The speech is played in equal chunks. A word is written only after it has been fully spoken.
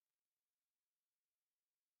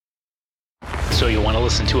So you want to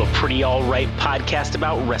listen to a pretty all-right podcast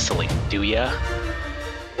about wrestling, do ya?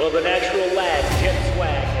 Well, the natural lad, Jet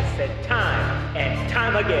Swag, has said time and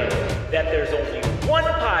time again that there's only one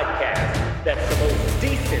podcast that's the most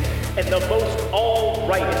decent and the most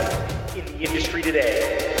all-rightest in the industry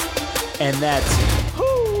today. And that's...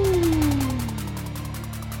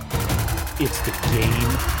 It's the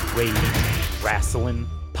Game Rage Wrasslin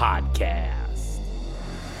Podcast.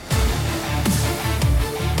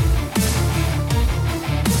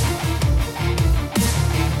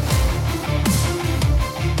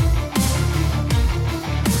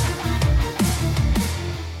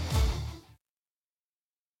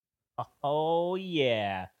 Oh,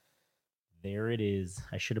 yeah. There it is.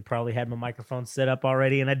 I should have probably had my microphone set up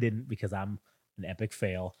already, and I didn't because I'm an epic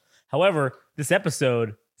fail. However, this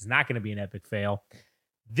episode is not going to be an epic fail.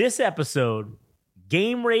 This episode,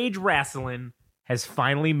 Game Rage Wrasslin, has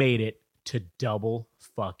finally made it to double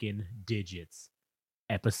fucking digits.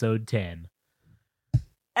 Episode 10.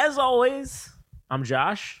 As always, I'm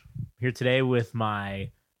Josh, here today with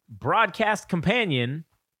my broadcast companion,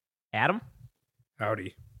 Adam.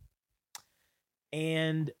 Howdy.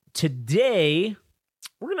 And today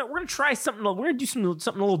we're gonna try something. We're gonna do something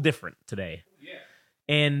a little different today. Yeah.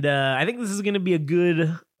 And I think this is gonna be a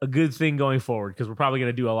good thing going forward because we're probably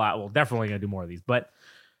gonna do a lot. Well, definitely gonna do more of these. But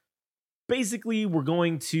basically, we're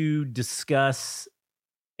going to discuss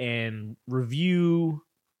and review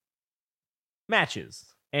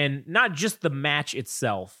matches, and not just the match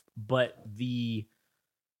itself, but the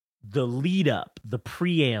lead up, the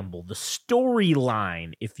preamble, the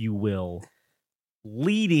storyline, if you will,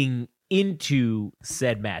 leading into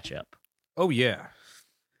said matchup. Oh, yeah.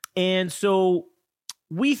 And so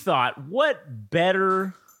we thought, what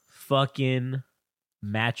better fucking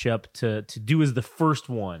matchup to do as the first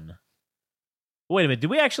one? Wait a minute.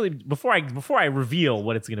 Did we actually, before I reveal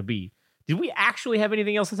what it's going to be, did we actually have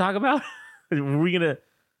anything else to talk about? Were we going to,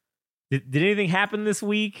 did anything happen this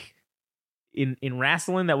week in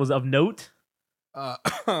wrestling that was of note?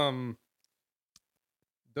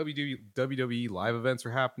 WWE live events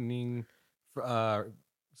are happening.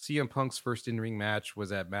 CM Punk's first in-ring match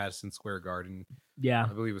was at Madison Square Garden. Yeah.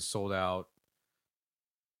 I believe it was sold out.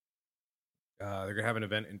 They're going to have an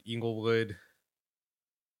event in Inglewood.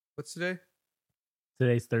 What's today?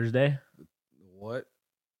 Today's Thursday. What?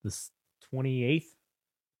 The 28th.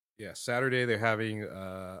 Yeah, Saturday they're having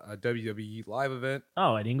a WWE live event.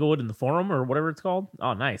 Oh, at Inglewood in the Forum or whatever it's called.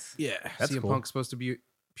 Oh, nice. Yeah, That's CM cool. Punk's supposed to be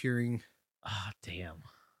appearing. Oh, damn.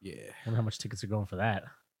 Yeah. I wonder how much tickets are going for that.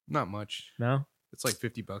 Not much. No? It's like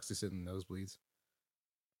 $50 to sit in the nosebleeds.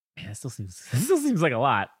 Man, it still seems like a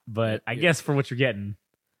lot, but I guess for what you're getting.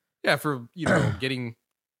 Yeah, for, getting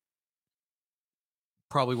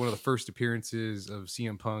probably one of the first appearances of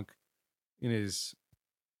CM Punk in his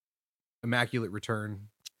immaculate return.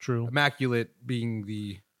 True. Immaculate being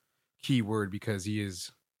the key word because he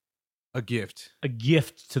is a gift. A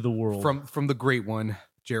gift to the world. From the great one,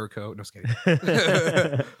 Jericho. No, just kidding.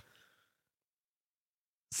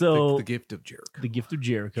 So the gift of Jericho. The gift of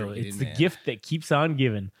Jericho. Traded It's the man. gift that keeps on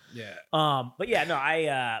giving. Yeah. But yeah, no,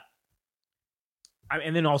 I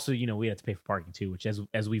and then also, we have to pay for parking too, which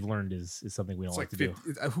as we've learned is something we don't It's like like to do.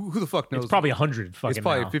 50, who the fuck knows? It's probably 100 fucking It's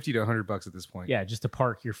probably now. 50 to 100 bucks at this point. Yeah, just to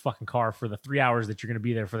park your fucking car for the 3 hours that you're going to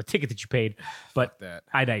be there for the ticket that you paid. But that.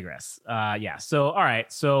 I digress. Yeah. So, all right.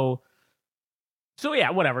 So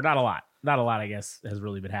yeah, whatever. Not a lot, I guess, has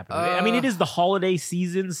really been happening. I mean, it is the holiday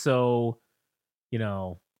season. So, I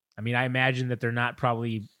imagine that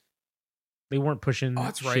they weren't pushing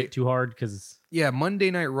shit too hard because. Yeah,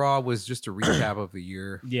 Monday Night Raw was just a recap of the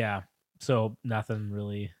year. Yeah. So nothing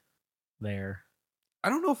really there. I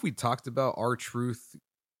don't know if we talked about R-Truth.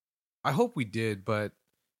 I hope we did, but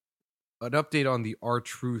an update on the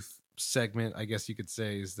R-Truth segment, I guess you could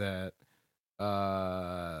say, is that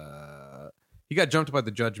he got jumped by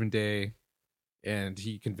the Judgment Day, and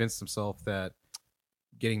he convinced himself that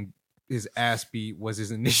getting his ass beat was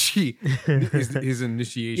his his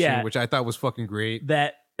initiation, Yeah. which I thought was fucking great.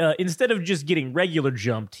 That instead of just getting regular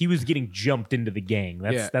jumped, he was getting jumped into the gang.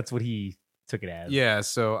 That's what he took it as. Yeah,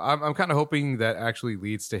 so I'm kind of hoping that actually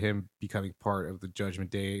leads to him becoming part of the Judgment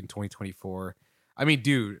Day in 2024. I mean,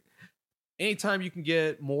 dude, anytime you can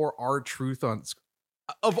get more R-Truth on,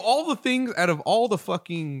 of all the things, out of all the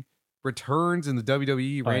fucking returns in the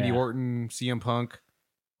WWE, Randy Orton, CM Punk,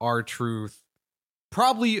 R-Truth,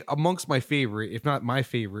 probably amongst my favorite, if not my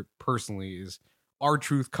favorite personally, is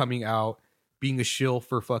R-Truth coming out, being a shill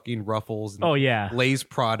for fucking Ruffles and Lay's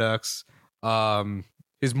products.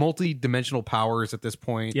 His multi-dimensional powers at this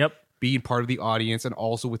point. Yep. Being part of the audience and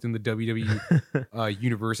also within the WWE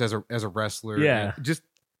universe as a wrestler. Yeah. And just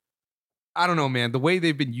I don't know, man. The way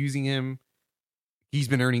they've been using him, he's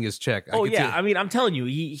been earning his check. I mean, I'm telling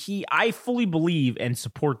you, I fully believe and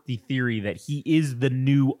support the theory that he is the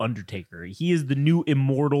new Undertaker. He is the new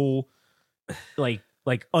immortal, like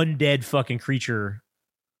undead fucking creature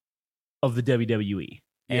of the WWE.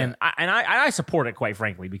 Yeah. And I support it, quite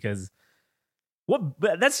frankly, because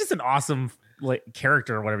that's just an awesome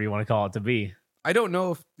character or whatever you want to call it to be. I don't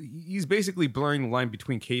know if he's basically blurring the line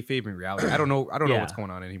between kayfabe and reality. I don't know what's going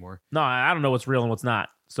on anymore. No, I don't know what's real and what's not.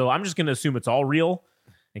 So I'm just gonna assume it's all real,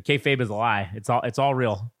 and kayfabe is a lie. It's all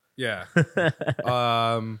real. Yeah.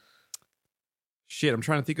 Shit, I'm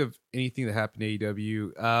trying to think of anything that happened to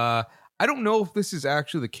AEW. I don't know if this is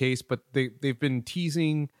actually the case, but they've been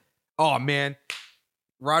teasing. Oh man,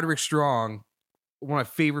 Roderick Strong. One of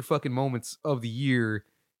my favorite fucking moments of the year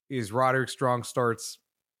is Roderick Strong starts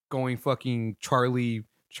going fucking Charlie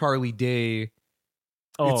Day.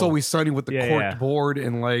 Oh, It's Always Sunny with the corked board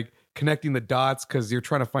and like connecting the dots because you're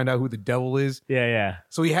trying to find out who the devil is. Yeah.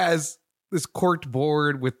 So he has this corked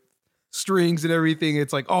board with strings and everything.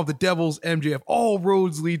 It's like, oh, the devil's MJF. All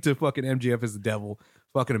roads lead to fucking MJF as the devil.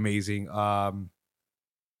 Fucking amazing. And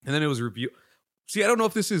then it was revealed. See, I don't know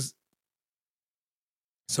if this is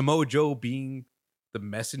Samoa Joe being the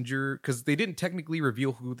messenger because they didn't technically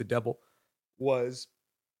reveal who the devil was.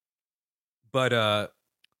 But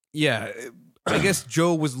yeah, I guess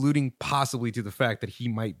Joe was alluding possibly to the fact that he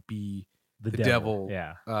might be the devil.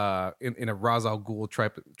 Yeah. In a Ra's al Ghul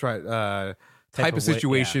type of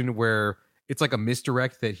situation where it's like a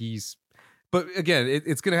misdirect that he's. But again,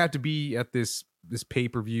 it's gonna have to be at this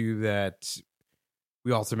pay-per-view that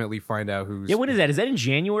we ultimately find out who's. Yeah, when is that? Is that in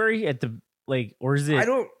January at the or is it? I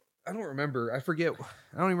don't remember. I forget.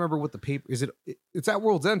 I don't even remember what the paper is. It's at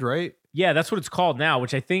World's End, right? Yeah, that's what it's called now.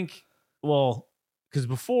 Which I think. Well, because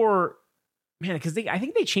before, man, I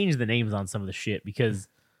think they changed the names on some of the shit because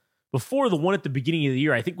before the one at the beginning of the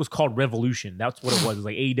year, I think was called Revolution. That's what it was. It was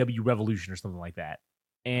like AEW Revolution or something like that.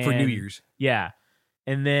 And for New Year's. Yeah.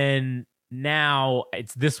 And then now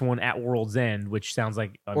it's this one at World's End, which sounds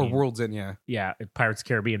like World's End, yeah. Yeah, a Pirates of the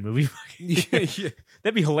Caribbean movie. Yeah.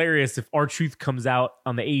 That'd be hilarious if R-Truth comes out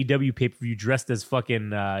on the AEW pay-per-view dressed as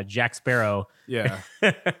fucking Jack Sparrow. Yeah.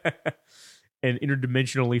 And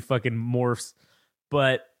interdimensionally fucking morphs.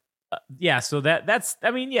 But yeah, so that's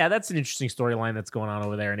an interesting storyline that's going on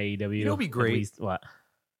over there in AEW. It'll be great. At least, what?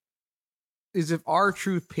 Is if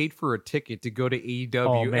R-Truth paid for a ticket to go to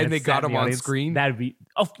AEW and they got him on screen. That'd be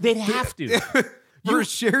they'd have to. For a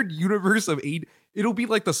shared universe of AEW. It'll be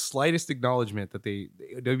like the slightest acknowledgement that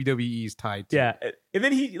WWE is tied to. Yeah. And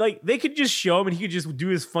then they could just show him and he could just do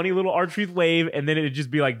his funny little R-Truth wave and then it'd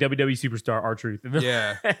just be like WWE superstar R-Truth.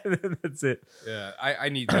 Yeah. And that's it. Yeah. I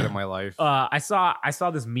need that in my life. I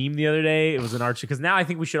saw this meme the other day. It was an R-Truth because now I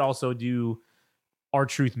think we should also do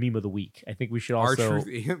R-Truth meme of the week. I think we should also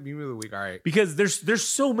R-Truth meme of the week. All right. Because there's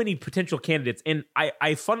so many potential candidates. And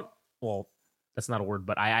that's not a word,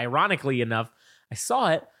 but ironically enough, I saw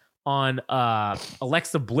it on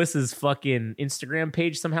Alexa Bliss's fucking Instagram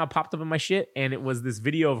page somehow popped up in my shit, and it was this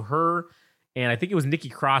video of her and I think it was Nikki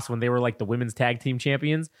Cross when they were like the women's tag team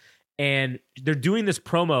champions, and they're doing this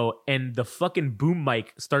promo and the fucking boom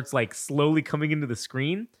mic starts like slowly coming into the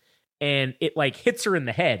screen and it like hits her in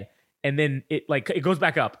the head and then it goes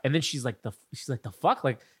back up and then she's like the fuck,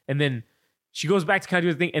 like, and then she goes back to kind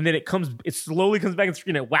of do the thing and then it slowly comes back in the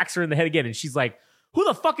screen and it whacks her in the head again and she's like,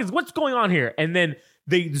 what's going on here? And then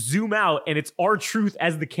they zoom out and it's R-Truth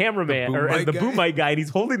as the cameraman or as the boom mic guy, and he's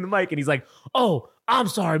holding the mic and he's like, "Oh, I'm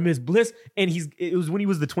sorry, Miss Bliss." And it was when he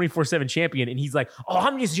was the 24/7 champion, and he's like, "Oh,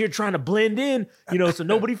 I'm just here trying to blend in, so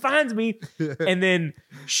nobody finds me." And then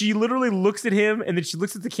she literally looks at him, and then she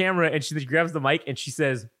looks at the camera, and she grabs the mic and she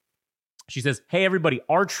says, "Hey, everybody,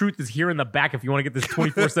 R-Truth is here in the back if you want to get this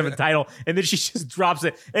 24/7 title." And then she just drops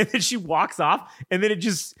it, and then she walks off, and then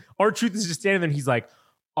R-Truth is just standing there, and he's like,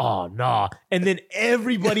 "Oh, nah." And then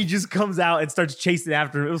everybody just comes out and starts chasing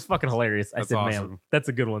after him. It was fucking hilarious. I said, awesome. Man, that's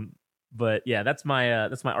a good one. But yeah, that's my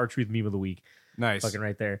R-Truth meme of the week. Nice. Fucking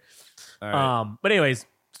right there. All right. But anyways,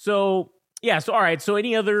 so all right. So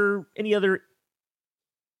any other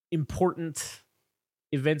important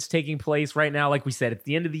events taking place right now? Like we said, it's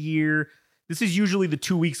the end of the year. This is usually the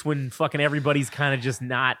 2 weeks when fucking everybody's kind of just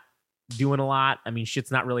not doing a lot. I mean,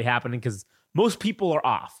 shit's not really happening because most people are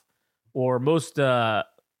off, or most they're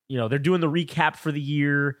doing the recap for the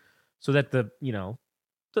year so that the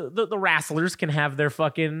wrestlers can have their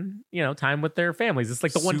fucking time with their families. It's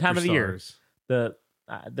like the one time of the year.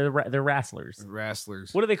 They're wrestlers.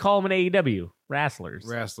 Wrestlers. What do they call them in AEW? Wrestlers.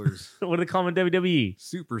 What do they call them in WWE?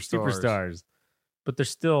 Superstars. But they're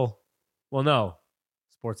still, well, no.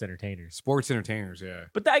 Sports entertainers. Sports entertainers, yeah.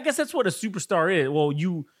 But I guess that's what a superstar is. Well,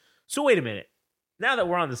 so wait a minute. Now that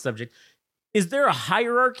we're on this subject, is there a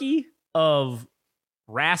hierarchy of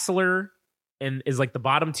wrestler and is like the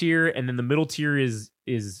bottom tier, and then the middle tier is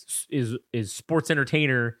sports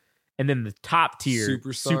entertainer, and then the top tier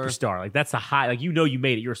superstar? Like that's a high, like you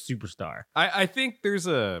made it. You're a superstar. I think there's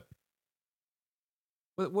a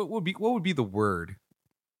what would be the word?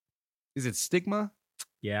 Is it stigma?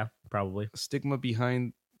 Yeah, probably Stigma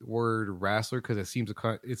behind the word wrestler, because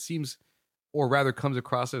it seems, or rather, comes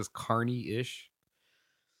across as carny-ish.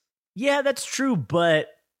 Yeah, that's true, but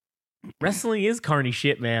wrestling is carny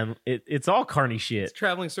shit, man. It's all carny shit. It's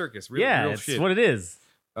traveling circus. Real it's shit. What it is.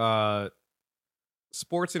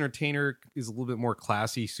 Sports entertainer is a little bit more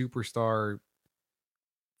classy. Superstar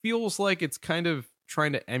feels like it's kind of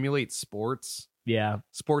trying to emulate sports. Yeah.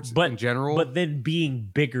 Sports in general. But then being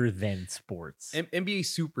bigger than sports. NBA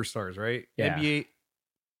superstars, right? Yeah. NBA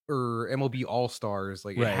or MLB All-Stars.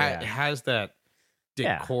 Like, it has that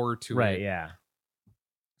decor to it. Right, yeah.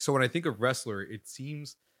 So when I think of wrestler, it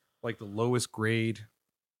seems like the lowest grade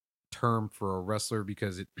term for a wrestler,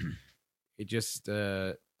 because it just,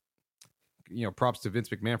 props to Vince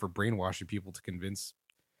McMahon for brainwashing people to convince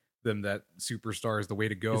them that superstar is the way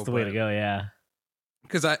to go. It's the way to go, yeah.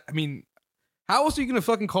 Because, I mean, how else are you going to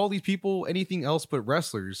fucking call these people anything else but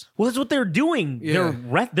wrestlers? Well, that's what they're doing. Yeah.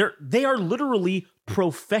 They are literally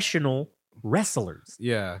professional wrestlers.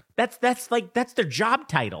 Yeah. That's their job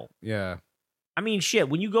title. Yeah. I mean, shit,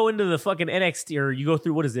 when you go into the fucking NXT, or you go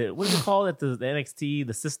through, what is it called? The NXT,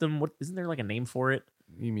 the system? What isn't there like a name for it?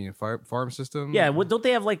 You mean a farm system? Yeah, don't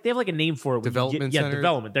they have like a name for it? Development center? Yeah,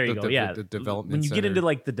 development. There you go. Yeah. The development when you center. get into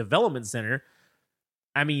like the development center,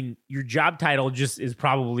 I mean, your job title just is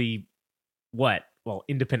probably what? Well,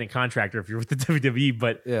 independent contractor if you're with the WWE,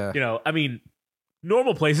 but yeah. I mean,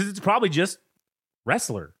 normal places it's probably just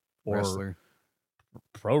wrestler or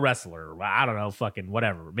pro wrestler. I don't know, fucking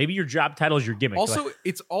whatever. Maybe your job title is your gimmick. Also,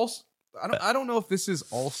 it's also I don't know if this is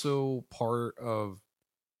also part of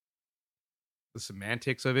the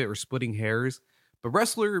semantics of it or splitting hairs, but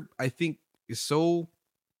wrestler, I think, is so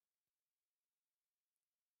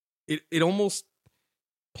it almost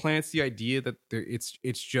plants the idea that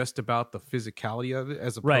it's just about the physicality of it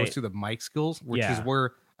as opposed to the mic skills, which is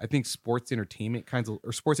where I think sports entertainment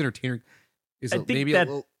sports entertainer is maybe a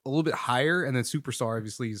little bit higher, and then superstar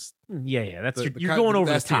obviously is that's you're going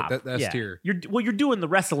over the top. That's tier. You're doing the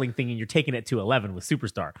wrestling thing and you're taking it to 11 with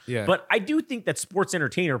superstar. Yeah. But I do think that sports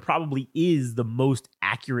entertainer probably is the most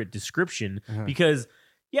accurate description because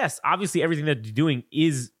yes, obviously everything that you're doing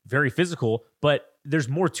is very physical, but there's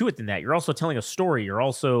more to it than that. You're also telling a story. You're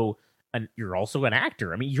also an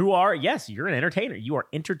actor. I mean, you're an entertainer. You are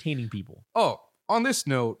entertaining people. Oh, on this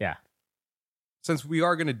note, since we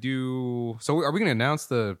are going to are we going to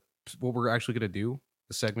announce what we're actually going to do,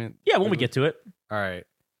 the segment? Yeah, when we get to it. All right.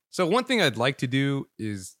 So one thing I'd like to do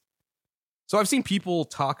is, I've seen people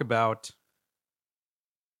talk about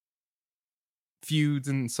feuds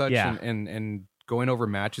and such and going over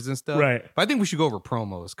matches and stuff. Right. But I think we should go over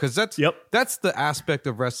promos, because that's the aspect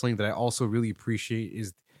of wrestling that I also really appreciate,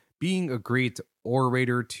 is being a great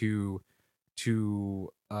orator to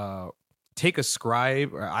take a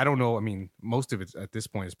scribe. I don't know. I mean, most of it at this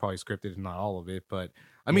point is probably scripted, not all of it. But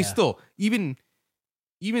I mean, still, even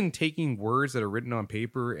taking words that are written on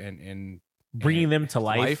paper and bringing them to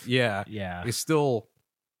life. Yeah. It's still,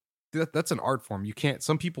 that's an art form.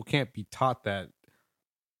 Some people can't be taught that.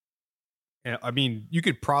 I mean, you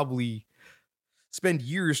could probably spend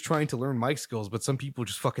years trying to learn mic skills, but some people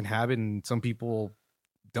just fucking have it and some people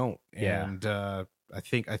don't. And I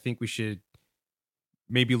think we should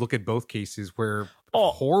maybe look at both cases where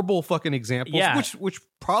horrible fucking examples, which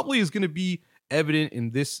probably is going to be evident in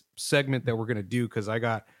this segment that we're going to do, because I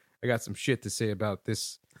got some shit to say about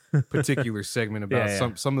this particular segment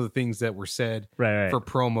about some of the things that were said for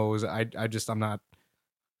promos.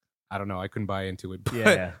 I don't know. I couldn't buy into it.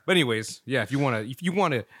 But anyways, if you want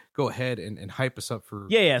to go ahead and hype us up for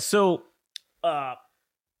So, as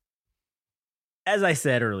I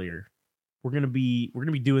said earlier, we're gonna be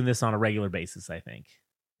doing this on a regular basis, I think,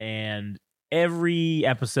 and every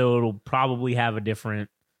episode will probably have a different.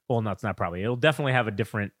 Well, no, it's not probably. It'll definitely have a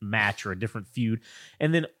different match or a different feud,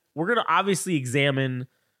 and then we're gonna obviously examine,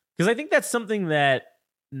 because I think that's something that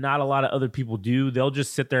not a lot of other people do. They'll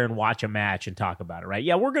just sit there and watch a match and talk about it, right?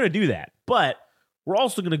 Yeah, we're going to do that. But we're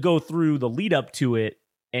also going to go through the lead up to it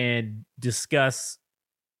and discuss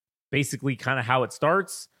basically kind of how it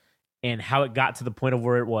starts and how it got to the point of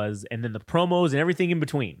where it was, and then the promos and everything in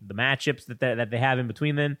between, the matchups that they have in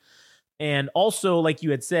between then. And also, like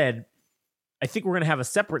you had said, I think we're going to have a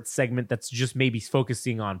separate segment that's just maybe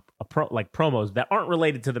focusing on promos that aren't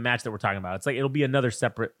related to the match that we're talking about. It's like it'll be another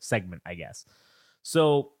separate segment, I guess.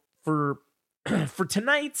 So for for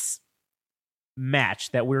tonight's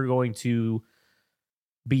match that we're going to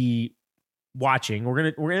be watching,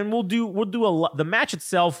 we'll do the match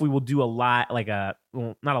itself. We will do a lot, not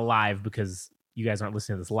a live because you guys aren't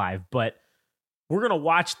listening to this live, but we're going to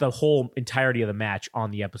watch the whole entirety of the match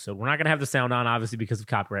on the episode. We're not going to have the sound on, obviously, because of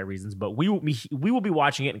copyright reasons, but we will be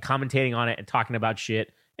watching it and commentating on it and talking about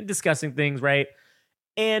shit and discussing things, right?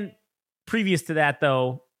 And previous to that,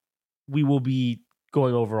 though, we will be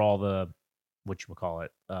going over all the,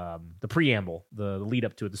 the preamble, the lead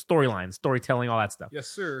up to it, the storyline, storytelling, all that stuff. Yes,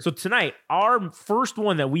 sir. So tonight, our first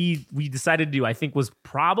one that we decided to do, I think, was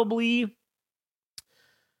probably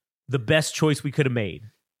the best choice we could have made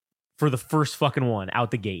for the first fucking one out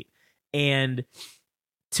the gate. And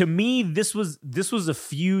to me, this was a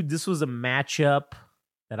feud. This was a matchup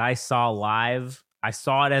that I saw live. I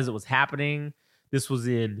saw it as it was happening. This was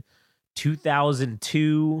in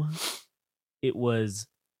 2002. It was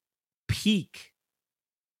peak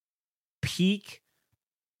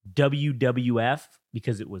WWF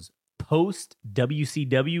because it was post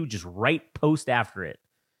WCW, just right post after it.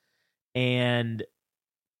 And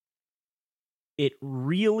it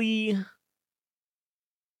really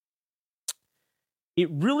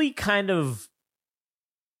kind of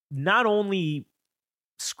not only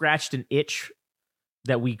scratched an itch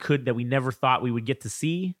that we never thought we would get to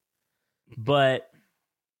see, but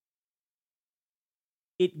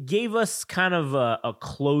it gave us kind of a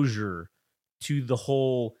closure to the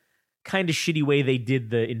whole kind of shitty way they did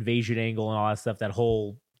the invasion angle and all that stuff, that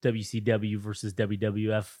whole WCW versus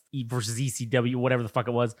WWF versus ECW, whatever the fuck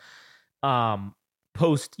it was.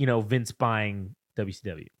 Post, Vince buying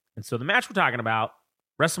WCW. And so the match we're talking about,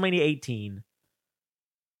 WrestleMania 18,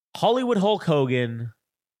 Hollywood Hulk Hogan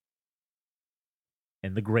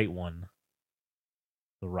and the great one,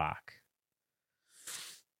 The Rock.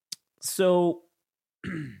 So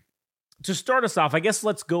to start us off, I guess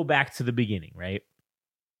let's go back to the beginning, right?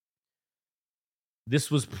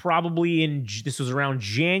 This was around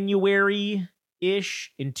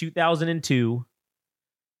January-ish in 2002.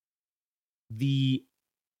 The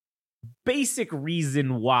basic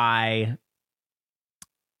reason why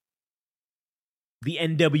the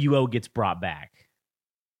NWO gets brought back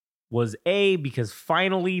was because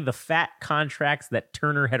finally the fat contracts that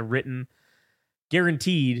Turner had written,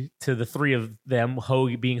 guaranteed to the three of them,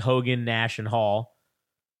 being Hogan, Nash, and Hall,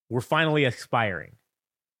 were finally expiring,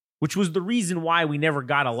 which was the reason why we never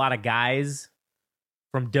got a lot of guys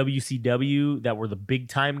from WCW that were the big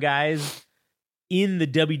time guys in the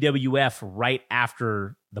WWF right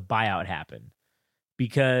after the buyout happened,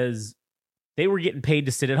 because they were getting paid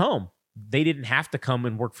to sit at home. They didn't have to come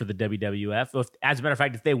and work for the WWF. As a matter of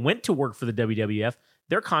fact, if they went to work for the WWF,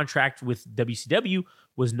 their contract with WCW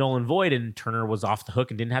was null and void, and Turner was off the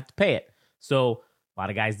hook and didn't have to pay it. So a lot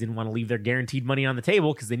of guys didn't want to leave their guaranteed money on the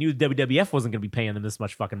table because they knew the WWF wasn't going to be paying them this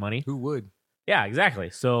much fucking money. Who would? Yeah, exactly.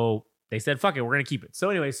 So they said, fuck it, we're going to keep it. So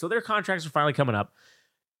anyway, so their contracts are finally coming up.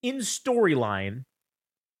 In storyline,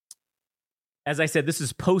 as I said, this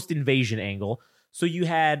is post-invasion angle. So you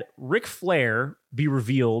had Ric Flair be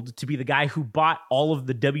revealed to be the guy who bought all of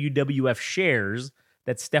the WWF shares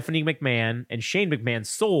that Stephanie McMahon and Shane McMahon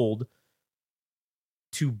sold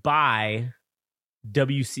to buy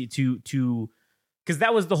because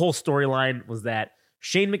that was the whole storyline, was that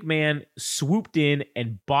Shane McMahon swooped in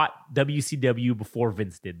and bought WCW before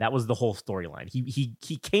Vince did. That was the whole storyline.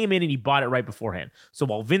 He came in and he bought it right beforehand. So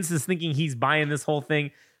while Vince is thinking he's buying this whole thing,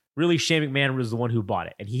 really Shane McMahon was the one who bought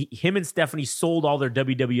it. And him and Stephanie sold all their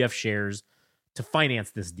WWF shares to finance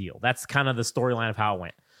this deal. That's kind of the storyline of how it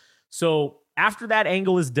went. So after that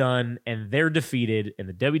angle is done and they're defeated and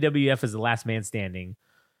the WWF is the last man standing,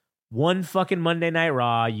 one fucking Monday Night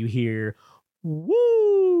Raw, you hear,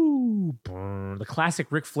 woo, the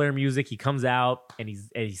classic Ric Flair music. He comes out and he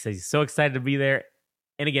says he's so excited to be there.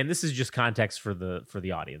 And again, this is just context for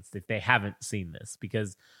the audience if they haven't seen this,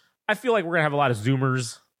 because I feel like we're gonna have a lot of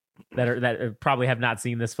Zoomers that probably have not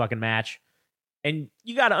seen this fucking match, and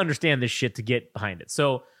you got to understand this shit to get behind it.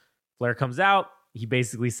 So Flair comes out. He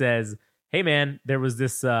basically says, "Hey man, there was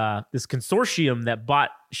this consortium that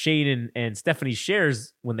bought Shane and Stephanie's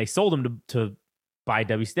shares when they sold them to buy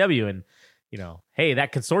WCW, and hey,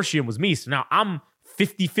 that consortium was me. So now I'm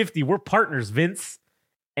 50-50. We're partners, Vince,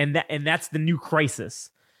 and that's the new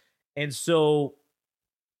crisis." And so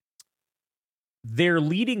they're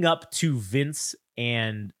leading up to Vince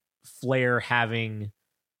and Flair having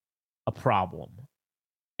a problem.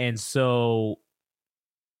 And so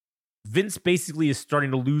Vince basically is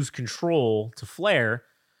starting to lose control to Flair.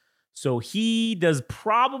 So he does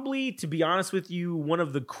probably, to be honest with you, one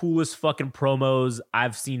of the coolest fucking promos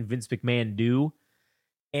I've seen Vince McMahon do.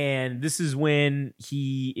 And this is when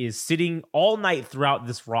he is sitting all night throughout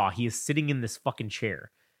this Raw. He is sitting in this fucking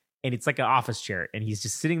chair. And it's like an office chair. And he's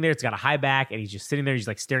just sitting there. It's got a high back. And he's just sitting there. He's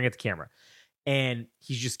like staring at the camera. And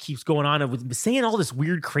he just keeps going on and saying all this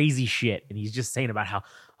weird, crazy shit. And he's just saying about how,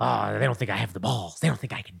 oh, they don't think I have the balls. They don't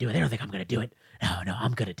think I can do it. They don't think I'm going to do it. No,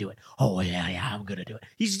 I'm going to do it. Oh, yeah, I'm going to do it.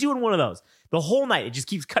 He's just doing one of those. The whole night, it just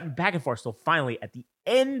keeps cutting back and forth. So finally, at the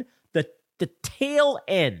end, the tail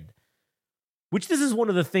end, which this is one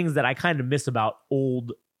of the things that I kind of miss about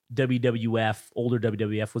older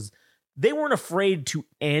WWF, was they weren't afraid to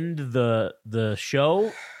end the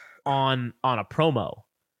show on a promo.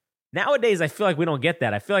 Nowadays, I feel like we don't get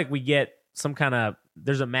that. I feel like we get some kind of,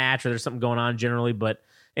 there's a match or there's something going on generally. But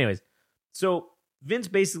anyways, so Vince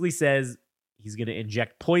basically says he's going to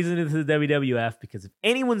inject poison into the WWF because if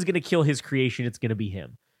anyone's going to kill his creation, it's going to be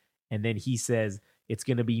him. And then he says, it's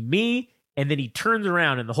going to be me. And then he turns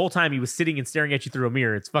around and the whole time he was sitting and staring at you through a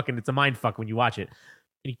mirror. It's a mind fuck when you watch it.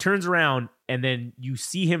 And he turns around and then you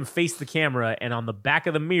see him face the camera. And on the back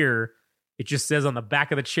of the mirror, it just says on the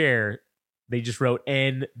back of the chair, they just wrote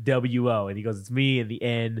NWO. And he goes, it's me and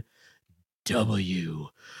the NW.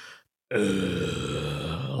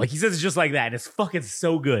 Like he says it just like that. And it's fucking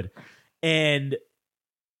so good. And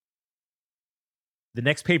the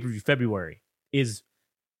next pay-per-view, February, is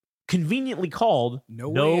conveniently called No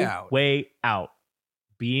Way Out.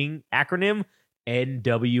 Being acronym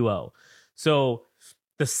NWO. So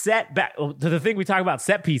the set back to the thing we talk about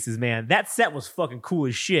set pieces, man. That set was fucking cool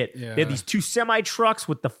as shit. Yeah. They had these 2 semi trucks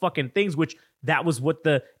with the fucking things, which that was what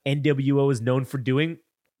the NWO is known for doing,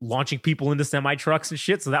 launching people into semi trucks and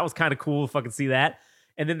shit. So that was kind of cool to fucking see that.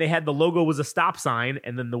 And then they had the logo was a stop sign,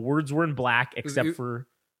 and then the words were in black, except for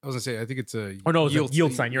I was gonna say I think it's a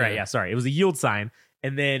yield sign. You're right. Yeah, sorry, it was a yield sign,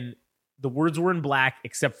 and then the words were in black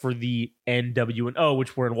except for the NW and O,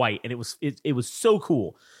 which were in white, and it was so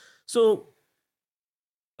cool. So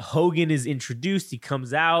Hogan is introduced. He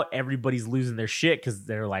comes out. Everybody's losing their shit because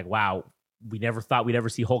they're like, wow, we never thought we'd ever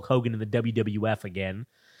see Hulk Hogan in the WWF again.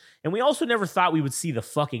 And we also never thought we would see the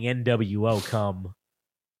fucking NWO come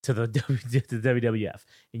to the WWF.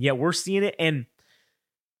 And yet we're seeing it. And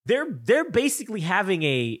they're basically having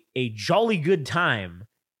a jolly good time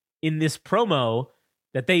in this promo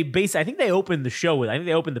that I think they opened the show with. I think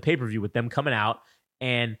they opened the pay-per-view with them coming out.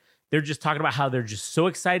 And they're just talking about how they're just so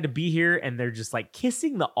excited to be here, and they're just like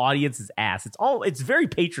kissing the audience's ass. It's very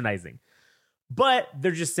patronizing, but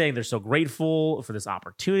they're just saying they're so grateful for this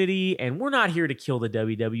opportunity, and we're not here to kill the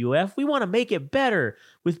WWF. We want to make it better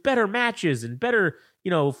with better matches and better,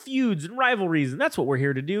 feuds and rivalries, and that's what we're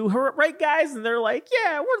here to do, right, guys? And they're like,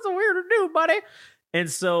 yeah, what's we're here to do, buddy? And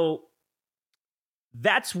so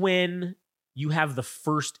that's when you have the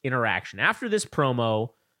first interaction after this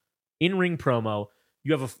promo, in-ring promo.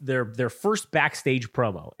 You have their first backstage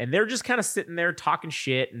promo, and they're just kind of sitting there talking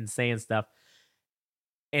shit and saying stuff.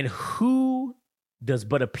 And who does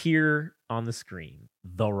but appear on the screen?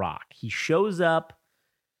 The Rock. He shows up,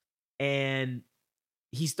 and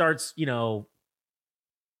he starts,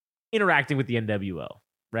 interacting with the NWO,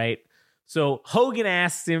 right? So Hogan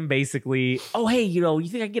asks him basically, oh, hey, you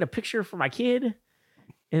think I can get a picture for my kid?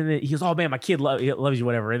 And then he goes, oh, man, my kid loves you,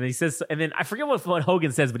 whatever. And then he says, and then I forget what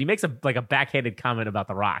Hogan says, but he makes a backhanded comment about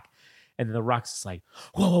The Rock. And then The Rock's just like,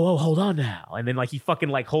 whoa, hold on now. And then he fucking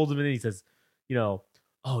holds him, and then he says,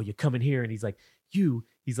 oh, you come in here. And he's like, you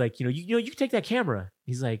can take that camera.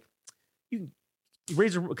 He's like,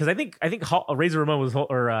 Razor, because I think Razor Ramon was,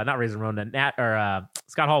 or not Razor Ramon,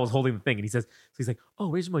 Scott Hall was holding the thing. And he's like, oh,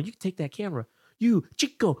 Razor Ramon, you can take that camera. You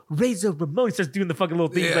Chico Razor Ramon. He starts doing the fucking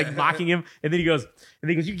little thing. He's mocking him, and then he goes,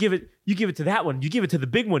 you give it to that one. You give it to the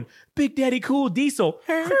big one, Big Daddy Cool Diesel.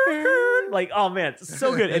 Oh man, it's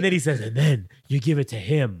so good. And then he says, and then you give it to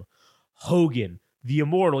him, Hogan, the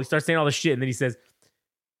Immortal. He starts saying all this shit, and then he says,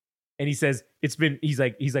 he's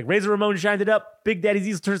like Razor Ramon shined it up. Big Daddy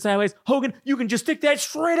Diesel turns sideways. Hogan, you can just stick that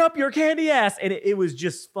straight up your candy ass. And it was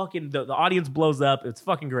just fucking, the audience blows up. It's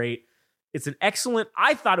fucking great.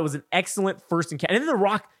 I thought it was an excellent first encounter. And then The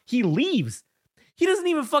Rock, he leaves. He doesn't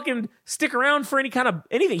even fucking stick around for any kind of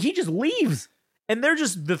anything. He just leaves. And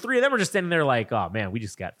the 3 of them are just standing there like, oh man, we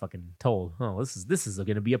just got fucking told, oh, this is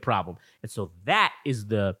going to be a problem. And so that is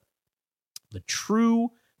the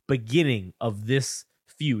true beginning of this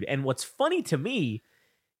feud. And what's funny to me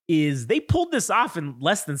is they pulled this off in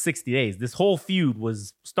less than 60 days. This whole feud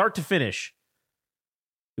was start to finish.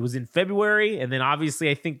 It was in February, and then obviously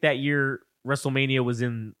I think that year WrestleMania was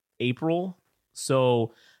in April.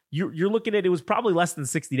 So you're looking at, it was probably less than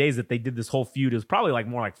 60 days that they did this whole feud. It was probably like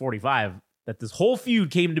more like 45 that this whole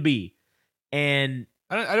feud came to be. And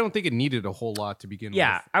I don't think it needed a whole lot to begin with.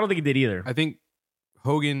 yeah, I don't think it did either. I think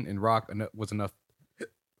Hogan and Rock was enough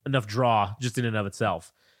Draw just in and of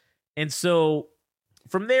itself. And so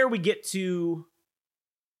from there, we get to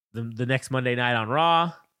the next Monday night on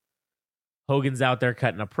Raw. Hogan's out there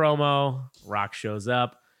cutting a promo. Rock shows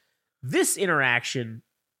up. This interaction,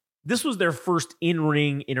 this was their first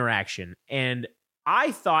in-ring interaction. And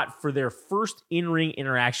I thought for their first in-ring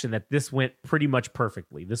interaction that this went pretty much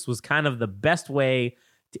perfectly. This was kind of the best way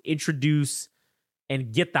to introduce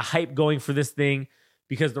and get the hype going for this thing,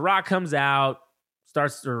 because The Rock comes out,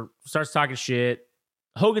 starts talking shit.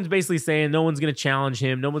 Hogan's basically saying no one's going to challenge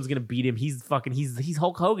him. No one's going to beat him. He's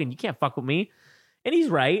Hulk Hogan. You can't fuck with me. And he's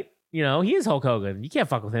right. You know, he is Hulk Hogan. You can't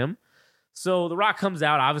fuck with him. So The Rock comes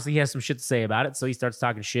out. Obviously, he has some shit to say about it. So he starts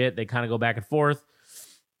talking shit. They kind of go back and forth.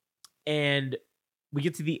 And we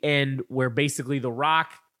get to the end where basically The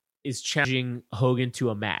Rock is challenging Hogan to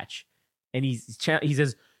a match. And he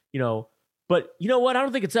says, you know, but you know what? I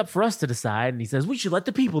don't think it's up for us to decide. And he says, we should let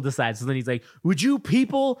the people decide. So then he's like, would you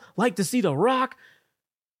people like to see The Rock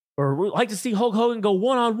or would like to see Hulk Hogan go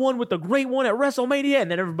one-on-one with the great one at WrestleMania?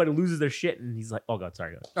 And then everybody loses their shit. And he's like, oh, God,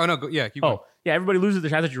 sorry. Go. Oh, no. Yeah. Keep going. Oh, yeah. Everybody loses their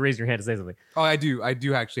shit. I thought you raised your hand to say something. Oh, I do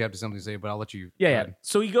actually have something to say, but I'll let you. Yeah.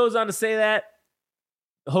 So he goes on to say that.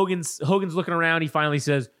 Hogan's looking around. He finally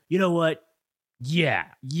says, you know what? Yeah,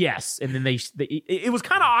 yes. And then it was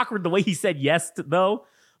kind of awkward the way he said yes, though.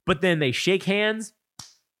 But then they shake hands.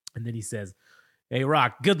 And then he says, hey,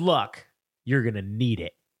 Rock, good luck. You're going to need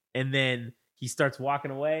it. And then he starts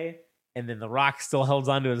walking away. And then The Rock still holds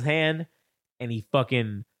onto his hand. And he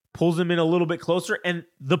fucking pulls him in a little bit closer. And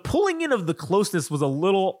the pulling in of the closeness was a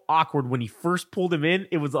little awkward when he first pulled him in.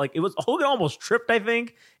 It was Hogan almost tripped, I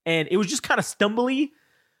think. And it was just kind of stumbly.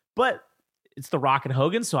 But it's The Rock and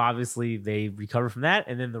Hogan, so obviously they recover from that.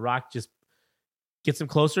 And then The Rock just gets him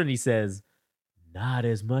closer and he says, not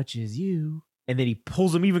as much as you. And then he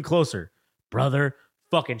pulls him even closer. Brother,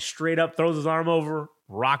 fucking straight up throws his arm over,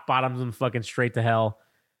 rock bottoms him fucking straight to hell.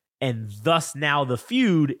 And thus now the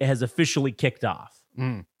feud has officially kicked off.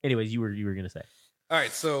 Anyways, you were going to say. All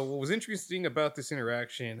right, so what was interesting about this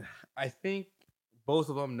interaction, I think both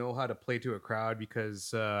of them know how to play to a crowd,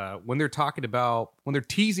 because when they're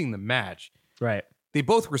teasing the match, right, they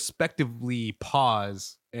both respectively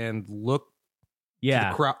pause and look to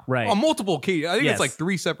the crowd, right, on multiple occasions. I think Yes. it's like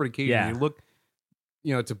 3 separate occasions. Yeah. They look,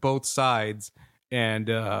 to both sides, and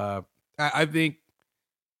I think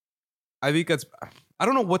that's, I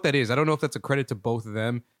don't know what that is. I don't know if that's a credit to both of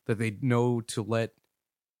them that they know to let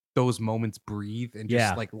those moments breathe and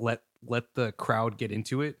just like let the crowd get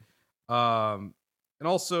into it. And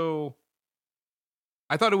also,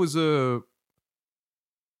 I thought it was a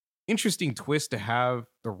interesting twist to have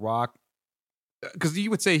The Rock, because you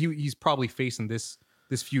would say he's probably facing this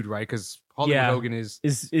feud, right? Because Hogan is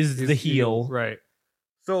the heel, right?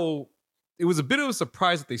 So it was a bit of a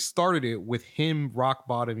surprise that they started it with him rock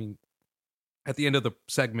bottoming at the end of the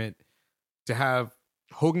segment, to have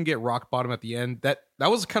Hogan get rock bottom at the end. That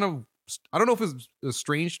was kind of, I don't know if it was a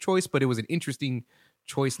strange choice, but it was an interesting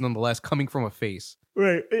choice nonetheless, coming from a face.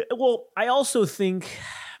 Right. Well, I also think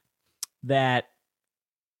that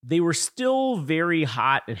they were still very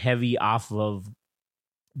hot and heavy off of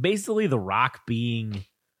basically The Rock being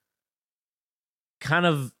kind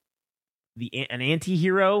of an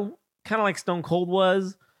anti-hero, kind of like Stone Cold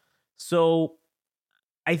was. So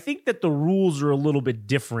I think that the rules are a little bit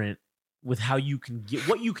different with how you can get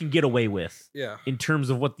what you can get away with, in terms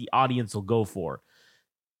of what the audience will go for.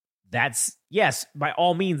 That's, yes, by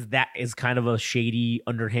all means, that is kind of a shady,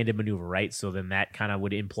 underhanded maneuver, right? So then that kind of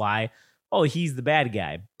would imply, oh, he's the bad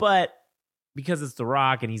guy. But because it's The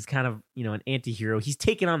Rock and he's kind of, an anti-hero, he's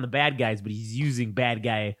taking on the bad guys, but he's using bad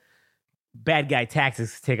guy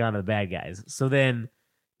tactics to take on the bad guys. So then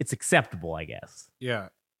it's acceptable, I guess. Yeah.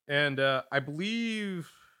 And I believe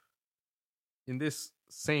in this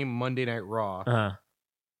same Monday Night Raw,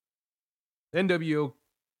 NWO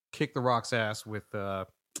kicked The Rock's ass with...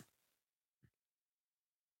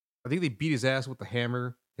 I think they beat his ass with the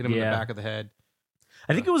hammer, hit him in the back of the head.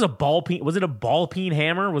 I think it was a ball peen. Was it a ball peen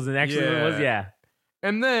hammer? Was it actually what it was? Yeah.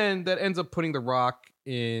 And then that ends up putting The Rock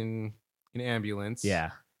in an ambulance.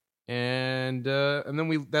 Yeah. And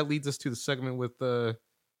then that leads us to the segment with the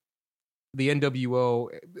NWO,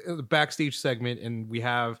 the backstage segment, and we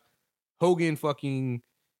have Hogan fucking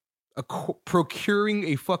procuring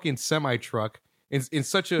a fucking semi truck in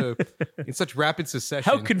such rapid succession.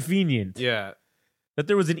 How convenient. Yeah. That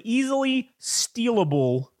there was an easily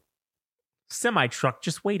stealable semi truck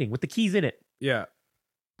just waiting with the keys in it. Yeah.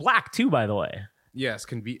 black too, by the way. Yes,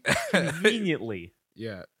 Conveniently.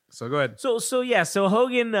 Yeah. So go ahead. So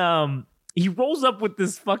Hogan, he rolls up with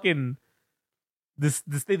this fucking this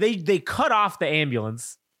they cut off the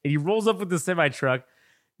ambulance and he rolls up with the semi truck.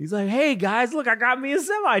 He's like, "Hey guys, look, I got me a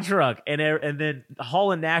semi truck." And then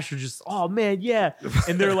Hall and Nash are just, "Oh man, yeah."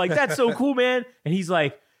 And they're like, "That's so cool, man." And he's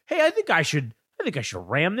like, "Hey, I think I should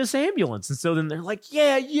ram this ambulance." And so then they're like,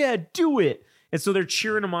 "Yeah, do it." And so they're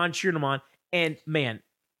cheering him on. And man,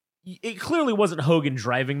 it clearly wasn't Hogan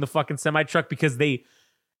driving the fucking semi truck because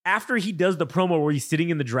after he does the promo where he's sitting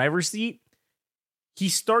in the driver's seat, he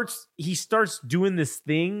starts doing this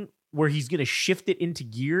thing where he's going to shift it into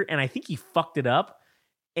gear. And I think he fucked it up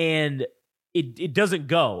and it doesn't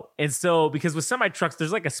go. And so, because with semi trucks,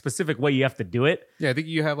 there's like a specific way you have to do it. Yeah. I think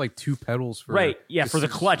you have like 2 pedals for right. Yeah. For the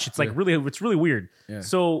clutch. It's like it's really weird. Yeah.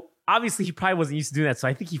 So obviously he probably wasn't used to doing that. So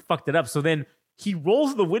I think he fucked it up. So then he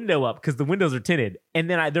rolls the window up because the windows are tinted. And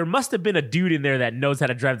then there must have been a dude in there that knows how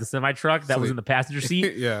to drive the semi truck that was in the passenger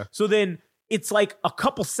seat. Yeah. So then it's like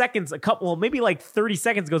maybe like 30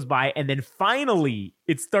 seconds goes by. And then finally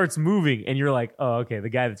it starts moving. And you're like, oh, okay, the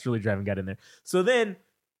guy that's really driving got in there. So then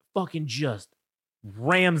fucking just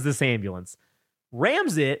rams this ambulance,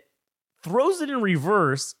 rams it, throws it in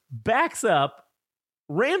reverse, backs up,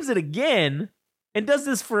 rams it again, and does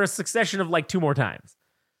this for a succession of like 2 more times.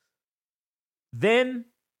 Then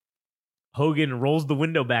Hogan rolls the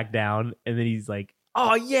window back down, and then he's like,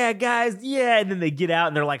 "Oh yeah, guys, yeah!" And then they get out,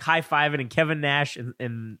 and they're like high fiving, and Kevin Nash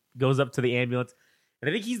and goes up to the ambulance, and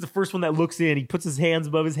I think he's the first one that looks in. He puts his hands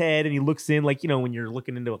above his head, and he looks in, like, you know, when you're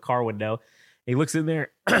looking into a car window. And he looks in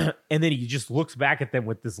there, and then he just looks back at them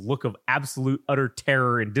with this look of absolute utter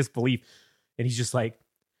terror and disbelief, and he's just like,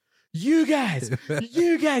 You guys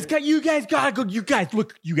gotta go. You guys,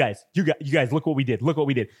 look what we did. Look what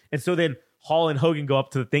we did. And so then Hall and Hogan go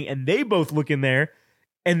up to the thing, and they both look in there,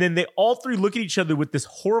 and then they all 3 look at each other with this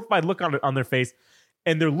horrified look on their face,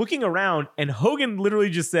 and they're looking around, and Hogan literally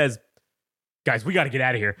just says, "Guys, we got to get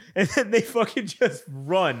out of here." And then they fucking just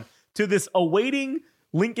run to this awaiting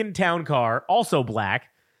Lincoln Town car, also black,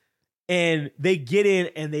 and they get in,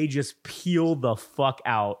 and they just peel the fuck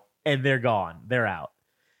out, and they're gone. They're out.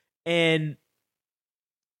 And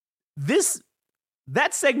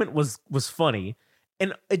that segment was funny.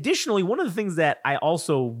 And additionally, one of the things that I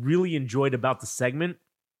also really enjoyed about the segment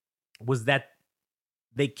was that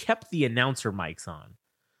they kept the announcer mics on.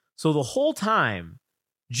 So the whole time,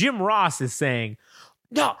 Jim Ross is saying,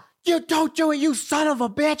 "No, you don't do it, you son of a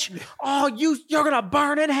bitch. Oh, you're going to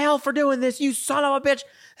burn in hell for doing this, you son of a bitch.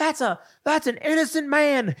 That's an innocent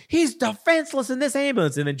man. He's defenseless in this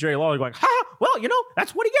ambulance." And then Jerry Lawler going, "Ha, well, you know,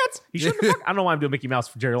 that's what he gets. He shouldn't have." I don't know why I'm doing Mickey Mouse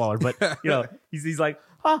for Jerry Lawler, but you know, he's like,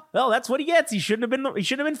 "Oh, well, that's what he gets. He shouldn't have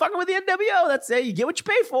been fucking with the NWO. That's it. You get what you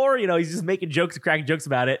pay for." You know, he's just making jokes and cracking jokes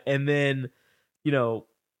about it. And then, you know,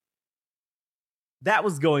 that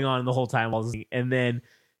was going on the whole time. And then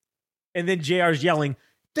JR's yelling,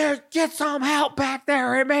 "Get some help back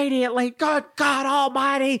there immediately. Good God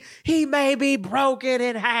Almighty, he may be broken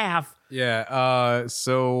in half." Yeah.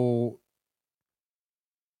 So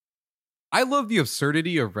I love the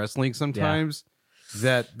absurdity of wrestling sometimes.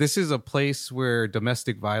 That this is a place where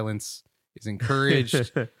domestic violence is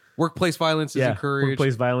encouraged, workplace violence is encouraged.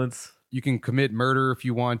 Workplace violence. You can commit murder if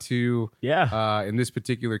you want to. Yeah. In this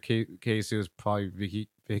particular case, it was probably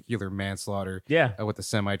vehicular manslaughter. Yeah. With the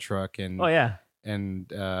semi truck and. Oh yeah. And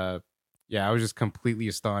I was just completely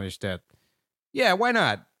astonished at. Yeah, why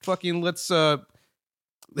not? Fucking let's. The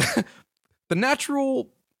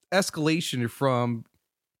natural escalation from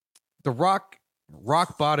the rock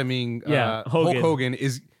bottoming Hogan. Hulk Hogan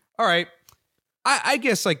is all right. I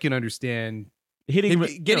guess I can understand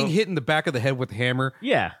getting hit in the back of the head with a hammer.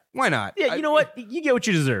 Yeah, why not? Yeah, you know what? You get what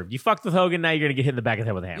you deserve. You fucked with Hogan, now you're gonna get hit in the back of the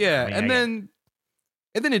head with a hammer. Yeah,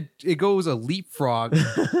 and then it goes a leapfrog,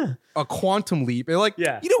 a quantum leap. And like, you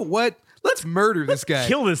know what? Let's murder this guy.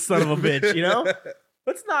 Kill this son of a bitch. You know.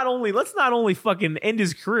 Let's not only fucking end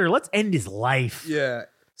his career. Let's end his life. Yeah.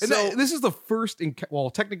 And so, this is the first.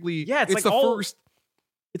 Technically, it's like the first.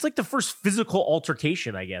 It's like the first physical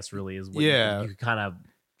altercation, I guess. Really, is what you kind of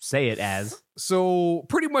say it as. So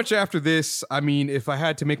pretty much after this, I mean, if I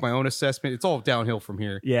had to make my own assessment, it's all downhill from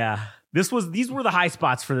here. Yeah, these were the high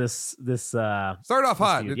spots for this. Started off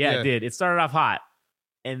hot. It did. It started off hot,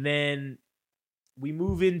 and then we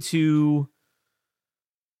move into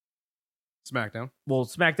SmackDown. Well,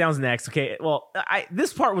 SmackDown's next. Okay. Well,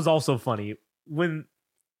 this part was also funny when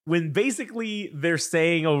basically they're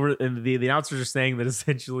saying and the announcers are saying that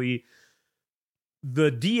essentially the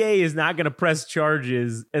DA is not going to press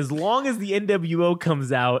charges as long as the NWO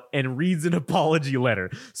comes out and reads an apology letter.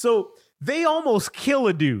 So They almost kill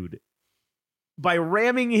a dude by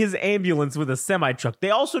ramming his ambulance with a semi-truck.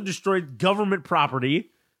 They also destroyed government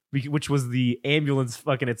property, which was the ambulance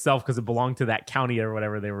fucking itself because it belonged to that county or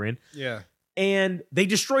whatever they were in. Yeah. And they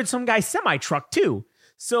destroyed some guy's semi-truck too.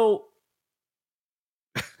 So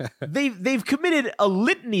they've committed a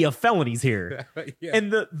litany of felonies here. Yeah.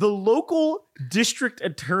 And the local district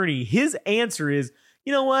attorney, his answer is,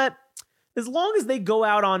 you know what? As long as they go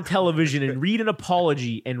out on television and read an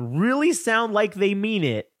apology and really sound like they mean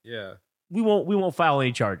it, Yeah. we won't file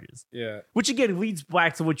any charges. Yeah. Which again leads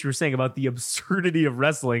back to what you were saying about the absurdity of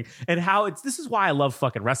wrestling and how this is why I love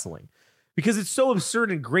fucking wrestling. Because it's so absurd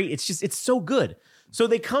and great. It's so good. So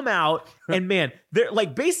they come out and man, they're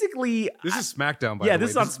like basically This is SmackDown, by the way. yeah,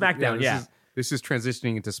 this is on SmackDown, yeah. This is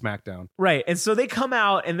transitioning into SmackDown. Right. And so they come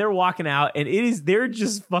out and they're walking out and they're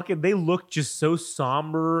just fucking, they look just so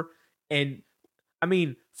somber. And I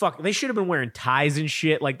mean, fuck, they should have been wearing ties and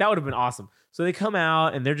shit. Like that would have been awesome. So they come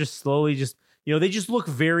out and they're just slowly they just look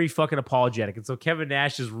very fucking apologetic. And so Kevin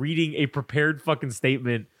Nash is reading a prepared fucking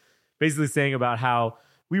statement, basically saying about how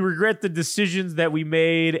we regret the decisions that we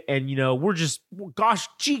made. And, we're just, gosh,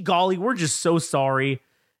 gee golly, we're just so sorry.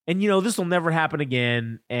 And, this will never happen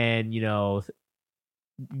again. And,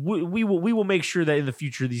 we will make sure that in the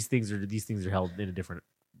future, these things are held in a different,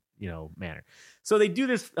 manner. So they do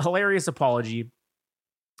this hilarious apology.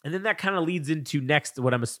 And then that kind of leads into next,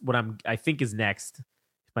 I think is next,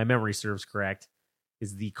 if my memory serves correct,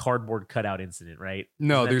 is the cardboard cutout incident, right?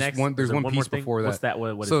 No, There's there's one piece before that. What's that?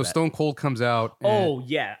 What so is that? Stone Cold comes out.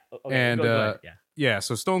 Yeah. Okay, and go ahead. Yeah. Yeah,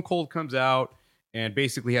 so Stone Cold comes out and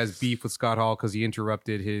basically has beef with Scott Hall because he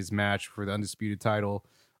interrupted his match for the undisputed title.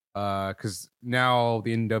 Because now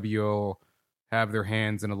the NWO have their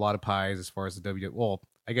hands in a lot of pies as far as the WWE. Well,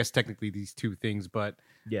 I guess technically these two things, but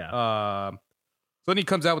yeah. So then he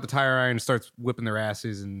comes out with the tire iron and starts whipping their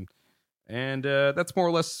asses, and that's more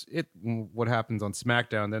or less what happens on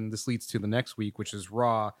SmackDown. Then this leads to the next week, which is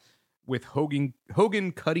Raw, with Hogan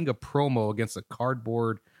cutting a promo against a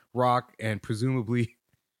cardboard Rock, and presumably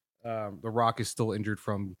the Rock is still injured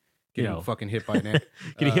from getting fucking hit by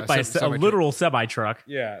getting hit by a literal semi-truck.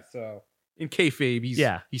 Yeah, so in kayfabe,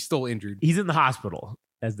 he's still injured. He's in the hospital,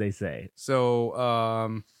 as they say.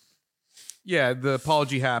 So yeah, the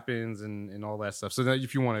apology happens and all that stuff. So that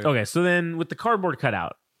if you want to, okay. So then with the cardboard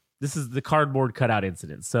cutout, this is the cardboard cutout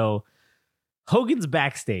incident. So Hogan's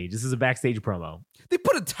backstage. This is a backstage promo. They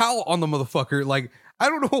put a towel on the motherfucker. Like, I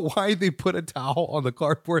don't know why they put a towel on the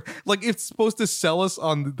cardboard. Like, it's supposed to sell us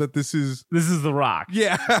on that this is the Rock.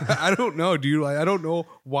 Yeah, I don't know, dude. Like, I don't know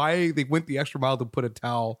why they went the extra mile to put a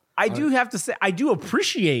towel. I do have to say, I do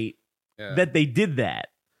appreciate that they did that.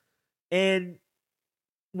 And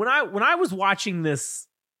when I was watching this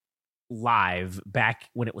live back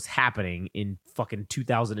when it was happening in fucking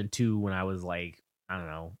 2002, when I was like, I don't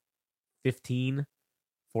know, 15,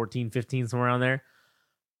 somewhere around there,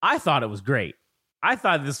 I thought it was great. I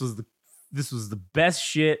thought this was the best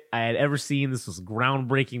shit I had ever seen. This was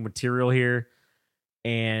groundbreaking material here,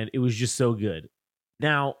 and it was just so good.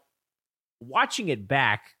 Now, watching it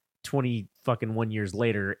back 20 fucking 1 years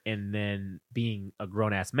later, and then being a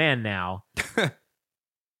grown ass man now,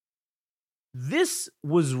 this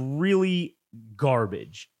was really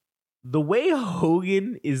garbage. The way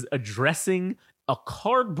Hogan is addressing a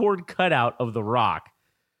cardboard cutout of The Rock,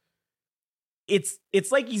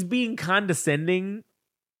 it's like he's being condescending,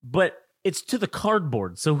 but it's to the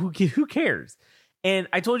cardboard. So who cares? And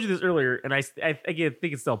I told you this earlier, and I think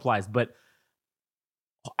it still applies, but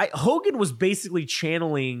Hogan was basically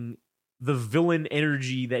channeling the villain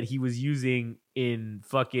energy that he was using in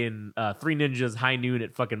fucking Three Ninjas High Noon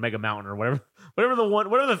at fucking Mega Mountain or whatever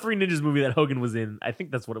the Three Ninjas movie that Hogan was in. I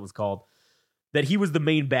think that's what it was called. That he was the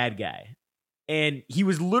main bad guy. And he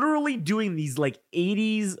was literally doing these like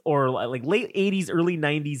 80s or like late 80s, early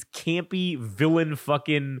 90s campy villain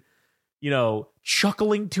fucking,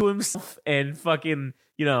 chuckling to himself and fucking,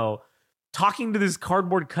 talking to this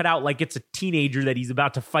cardboard cutout like it's a teenager that he's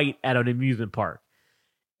about to fight at an amusement park.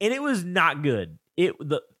 And it was not good.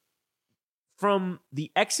 From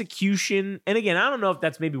the execution, and again, I don't know if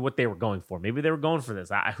that's maybe what they were going for. Maybe they were going for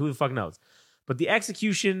this. Who the fuck knows? But the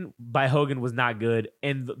execution by Hogan was not good,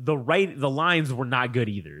 and the lines were not good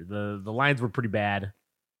either. The lines were pretty bad,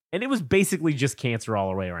 and it was basically just cancer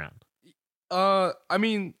all the way around. I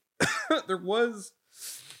mean, there was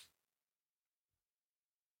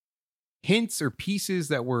hints or pieces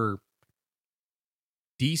that were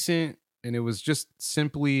decent, and it was just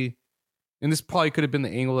simply, and this probably could have been the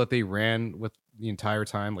angle that they ran with the entire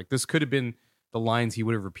time. Like, this could have been the lines he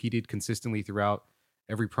would have repeated consistently throughout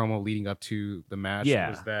every promo leading up to the match. Yeah.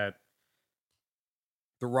 Was that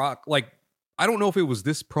The Rock, like, I don't know if it was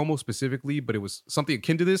this promo specifically, but it was something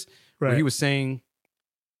akin to this, where he was saying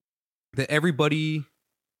that everybody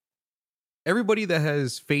that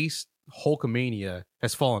has faced Hulkamania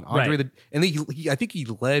has fallen. And he I think he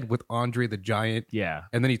led with Andre the Giant. Yeah.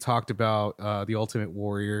 And then he talked about the Ultimate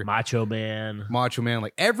Warrior. Macho Man.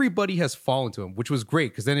 Like, everybody has fallen to him, which was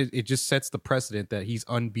great, because then it just sets the precedent that he's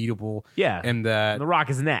unbeatable. Yeah. And that The Rock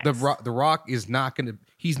is next. The Rock is not going to...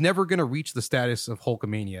 He's never going to reach the status of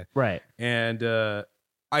Hulkamania. Right. And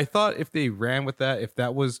I thought if they ran with that, if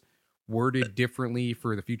that was worded differently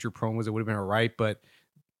for the future promos, it would have been all right. But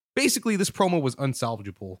basically, this promo was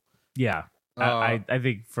unsalvageable. Yeah. I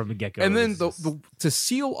think from the get-go. And then to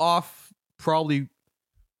seal off probably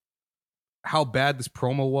how bad this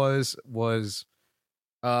promo was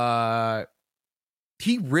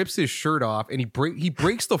he rips his shirt off and he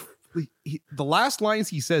breaks the last lines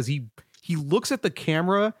he says. He looks at the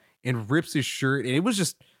camera and rips his shirt, and it was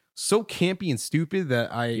just so campy and stupid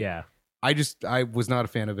that I was not a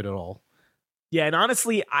fan of it at all. Yeah, and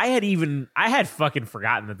honestly, I had fucking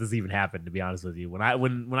forgotten that this even happened, to be honest with you. When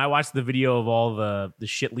I watched the video of all the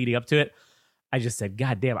shit leading up to it, I just said,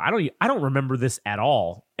 God damn, I don't remember this at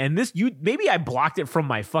all. And maybe I blocked it from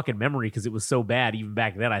my fucking memory because it was so bad even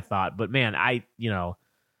back then, I thought. But man,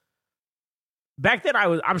 back then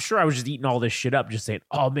I'm sure I was just eating all this shit up, just saying,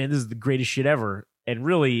 oh man, this is the greatest shit ever. And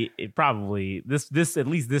really, it probably this at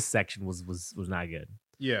least this section was not good.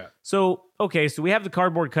 Yeah. So, okay, so we have the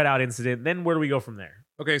cardboard cutout incident. Then where do we go from there?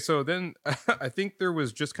 Okay, so then I think there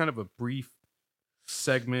was just kind of a brief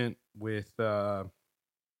segment with on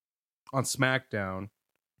SmackDown.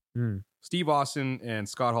 Steve Austin and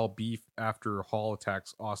Scott Hall beef after Hall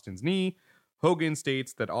attacks Austin's knee. Hogan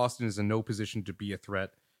states that Austin is in no position to be a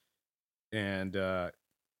threat. And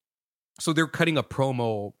so they're cutting a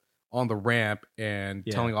promo on the ramp and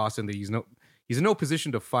telling Austin that he's in no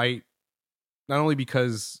position to fight. Not only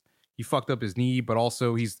because he fucked up his knee, but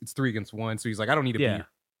also it's 3 against 1. So he's like, I don't need to be here.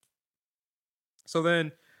 So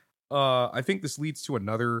then I think this leads to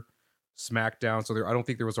another SmackDown. So I don't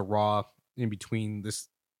think there was a Raw in between this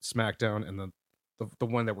SmackDown and the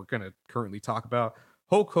one that we're going to currently talk about.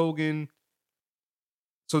 Hulk Hogan.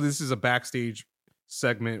 So this is a backstage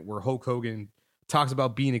segment where Hulk Hogan talks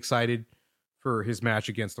about being excited for his match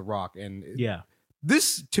against The Rock. And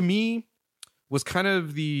this, to me, was kind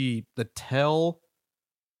of the tell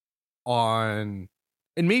on,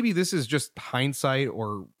 and maybe this is just hindsight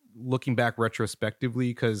or looking back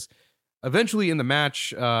retrospectively, because eventually in the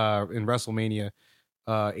match in WrestleMania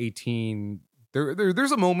 18,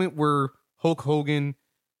 there's a moment where Hulk Hogan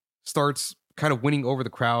starts kind of winning over the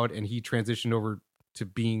crowd, and he transitioned over to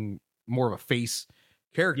being more of a face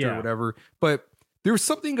character or whatever. But there was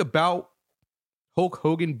something about Hulk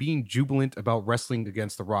Hogan being jubilant about wrestling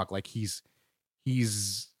against The Rock. Like he's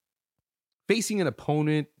facing an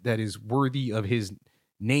opponent that is worthy of his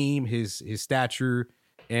name, his stature.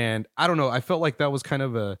 And I don't know, I felt like that was kind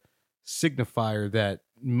of a signifier that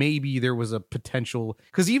maybe there was a potential,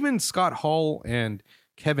 because even Scott Hall and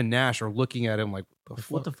Kevin Nash are looking at him like,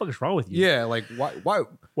 what the fuck is wrong with you? Yeah, like why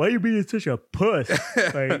are you being such a puss?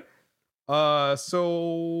 Like,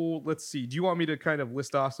 so let's see. Do you want me to kind of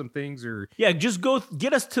list off some things, or just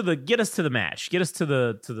get us to the match. Get us to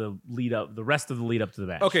the lead up, the rest of the lead up to the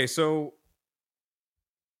match. Okay, so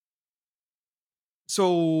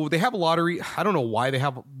they have a lottery. I don't know why they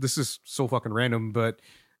have this. Is so fucking random, but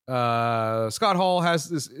Scott Hall has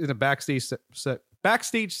this in a backstage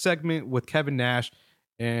segment with Kevin Nash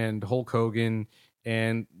and Hulk Hogan,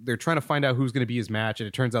 and they're trying to find out who's going to be his match, and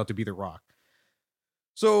it turns out to be The Rock.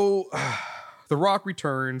 So The Rock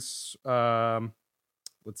returns. Let's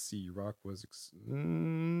see. Rock was.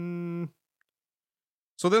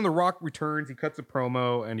 So then The Rock returns. He cuts a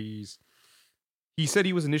promo, and he said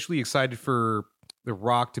he was initially excited for The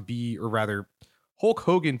Rock to be, or rather, Hulk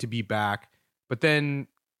Hogan to be back, but then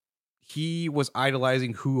he was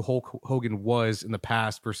idolizing who Hulk Hogan was in the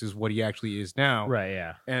past versus what he actually is now. Right.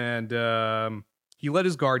 Yeah. And he let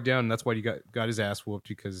his guard down, and that's why he got his ass whooped,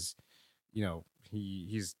 because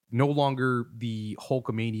he's no longer the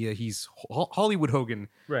Hulkamania. He's Hollywood Hogan.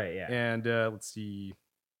 Right, yeah. And let's see.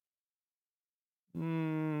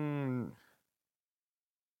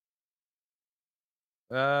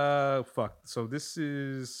 Fuck. So this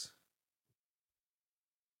is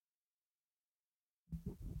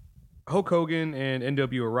Hulk Hogan and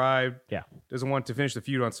NW arrived. Yeah. Doesn't want to finish the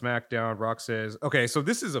feud on SmackDown. Rock says, okay, so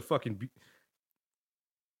this is a fucking...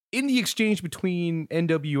 In the exchange between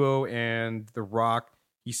NWO and The Rock,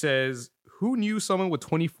 he says, who knew someone with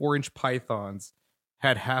 24-inch pythons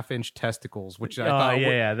had half-inch testicles? Which I thought...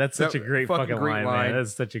 Yeah. That's such a great fucking line, man.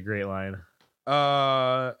 That's such a great line.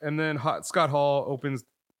 And then Scott Hall opens.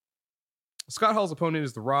 Scott Hall's opponent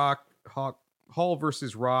is The Rock. Hall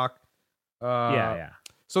versus Rock. Yeah.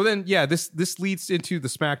 So then, this leads into the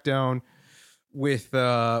SmackDown with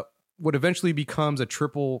what eventually becomes not a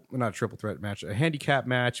triple threat match, a handicap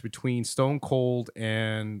match between Stone Cold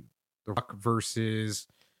and The Rock versus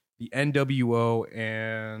the NWO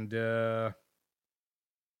and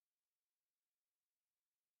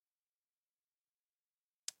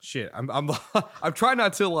shit. I'm trying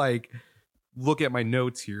not to like look at my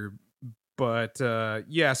notes here, but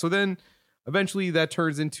so then eventually that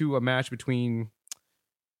turns into a match between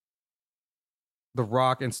The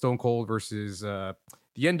Rock and Stone Cold versus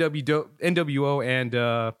the NWO,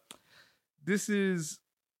 and this is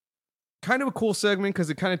kind of a cool segment because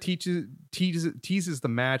it kind of teases the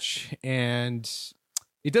match, and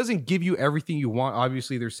it doesn't give you everything you want.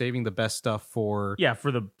 Obviously, they're saving the best stuff for the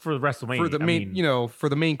WrestleMania, for the main for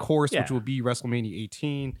the main course, Yeah. which will be WrestleMania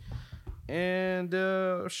 18, and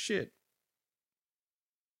shit.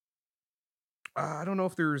 I don't know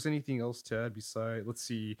if there's anything else to add besides. Let's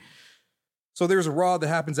see. So there's a Raw that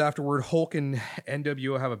happens afterward. Hulk and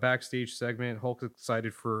NWO have a backstage segment. Hulk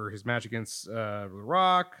excited for his match against The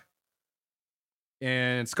Rock.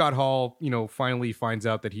 And Scott Hall, finally finds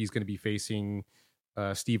out that he's going to be facing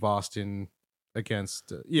Steve Austin against...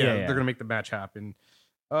 they're going to make the match happen.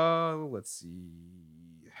 Let's see.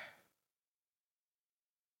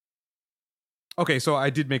 Okay, so I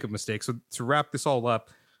did make a mistake. So to wrap this all up,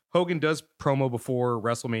 Hogan does promo before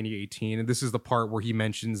WrestleMania 18. And this is the part where he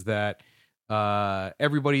mentions that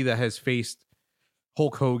everybody that has faced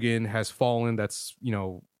Hulk Hogan has fallen. That's,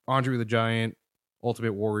 Andre the Giant,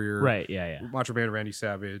 Ultimate Warrior, right? Yeah. Macho Man Randy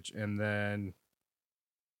Savage, and then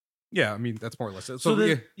that's more or less it. So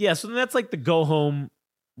then that's like the go home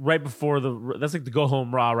right before that's like the go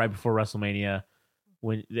home Raw right before WrestleMania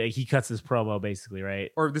when he cuts his promo basically,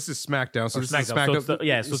 right? Or this is SmackDown. So this is SmackDown.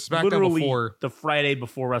 SmackDown. So it's SmackDown literally before the Friday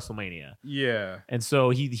before WrestleMania. Yeah. And so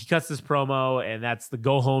he cuts this promo, and that's the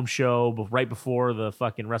go home show right before the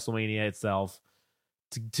fucking WrestleMania itself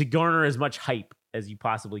to garner as much hype as you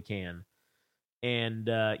possibly can. And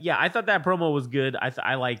I thought that promo was good.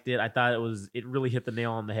 I liked it. I thought it really hit the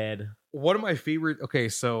nail on the head. One of my favorite. Okay,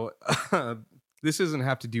 so this doesn't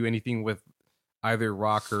have to do anything with either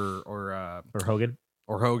Rock or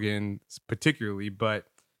Hogan particularly, but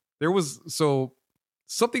there was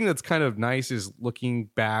something that's kind of nice is looking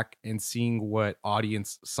back and seeing what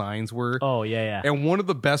audience signs were. Oh yeah. And one of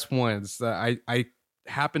the best ones that I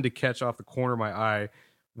happened to catch off the corner of my eye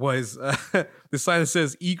was the sign that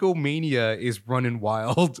says "Egomania is running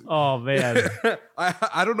wild." Oh man,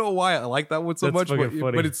 I don't know why I like that one so That's much, funny.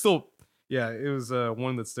 but it's still it was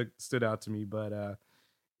one that stood out to me. But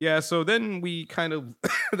so then we kind of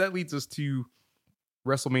that leads us to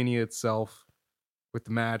WrestleMania itself with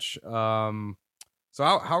the match. So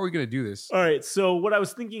how are we gonna do this? All right. So what I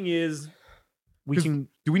was thinking is do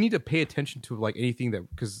we need to pay attention to like anything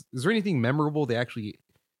because is there anything memorable they actually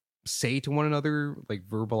say to one another, like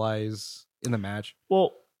verbalize in the match?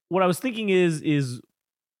 Well, what I was thinking is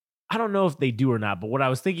I don't know if they do or not, but what I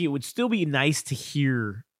was thinking, it would still be nice to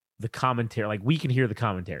hear the commentary. Like we can hear the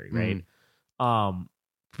commentary, right?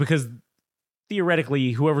 Because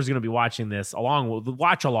theoretically, whoever's going to be watching this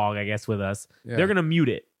watch along, I guess, with us, they're going to mute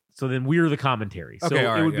it. So then we're the commentary. So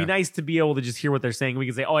it would be nice to be able to just hear what they're saying. We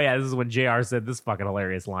can say, oh yeah, this is when JR said this fucking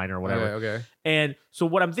hilarious line or whatever. Okay. And so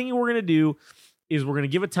what I'm thinking we're going to do is we're going to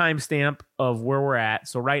give a timestamp of where we're at.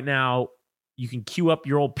 So right now you can queue up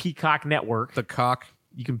your old Peacock network. The cock.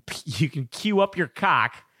 You can queue up your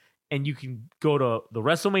cock and you can go to the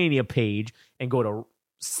WrestleMania page and go to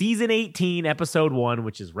season 18, episode 1,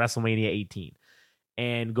 which is WrestleMania 18.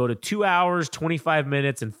 And go to 2 hours, 25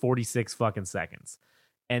 minutes, and 46 fucking seconds.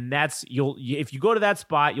 And that's if you go to that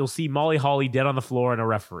spot, you'll see Molly Holly dead on the floor and a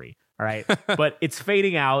referee. All right. But it's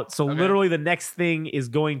fading out. So literally the next thing is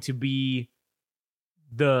going to be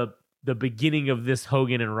the beginning of this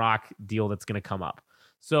Hogan and Rock deal that's going to come up.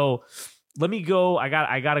 So let me go. I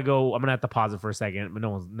gotta go. I'm gonna have to pause it for a second, but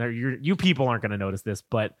no one's there. You people aren't gonna notice this,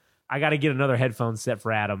 but I gotta get another headphone set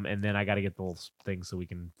for Adam, and then I gotta get the little thing so we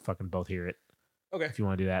can fucking both hear it. Okay. If you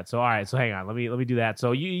want to do that. So all right. So hang on. Let me do that.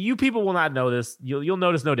 So you people will not know this. You'll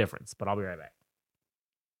notice no difference, but I'll be right back.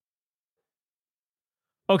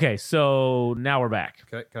 Okay, so now we're back.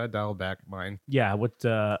 Can I dial back mine? Yeah. What?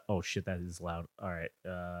 Oh shit, that is loud. All right.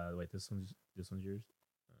 Wait. This one's yours.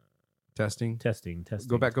 Testing.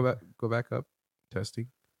 Go back up. Testing.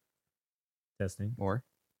 More.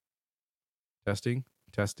 Testing.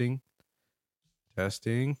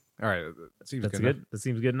 All right. That seems That's good. That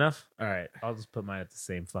seems good enough. All right. I'll just put mine at the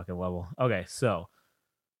same fucking level. Okay. So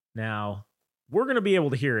now we're going to be able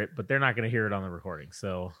to hear it, but they're not going to hear it on the recording.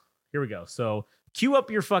 So here we go. So cue up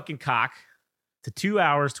your fucking cock to 2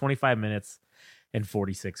 hours, 25 minutes, and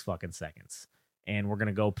 46 fucking seconds. And we're going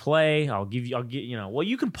to go play. Well,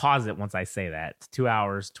 you can pause it once I say that. It's 2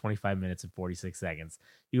 hours, 25 minutes, and 46 seconds.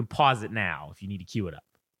 You can pause it now if you need to cue it up.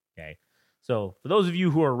 Okay. So for those of you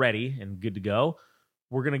who are ready and good to go,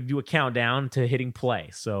 we're going to do a countdown to hitting play.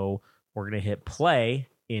 So we're going to hit play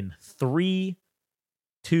in 3,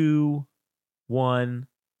 2, 1,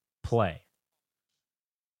 play.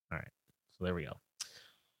 All right. So there we go.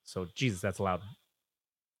 So, Jesus, that's loud.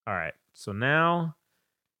 All right. So now,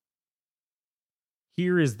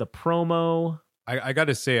 here is the promo. I got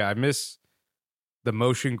to say, I miss the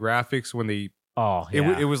motion graphics when they... Oh,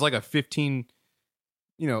 yeah. It was like a 15...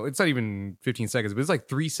 it's not even 15 seconds, but it's like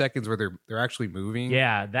 3 seconds where they're actually moving.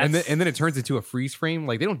 Yeah, and then it turns into a freeze frame.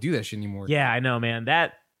 Like, they don't do that shit anymore. Yeah, I know, man.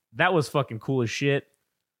 That was fucking cool as shit.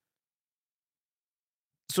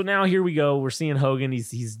 So now here we go. We're seeing Hogan.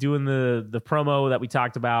 He's doing the promo that we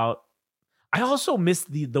talked about. I also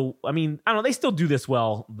missed the I mean, I don't know, they still do this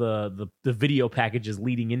well, the video packages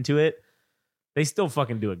leading into it. They still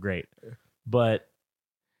fucking do it great. But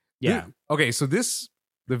yeah. Okay, so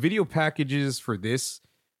the video packages for this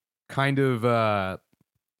kind of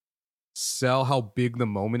sell how big the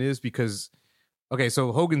moment is because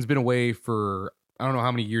so Hogan's been away for I don't know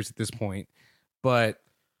how many years at this point, but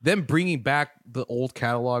them bringing back the old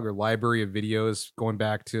catalog or library of videos going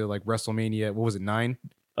back to like WrestleMania, what was it, 9?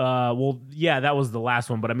 Well, yeah, that was the last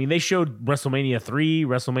one. But I mean, they showed WrestleMania 3,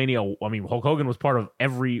 WrestleMania. I mean, Hulk Hogan was part of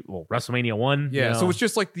WrestleMania 1. Yeah, so it's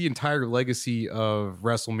just like the entire legacy of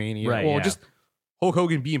WrestleMania. Right, well, yeah. just Hulk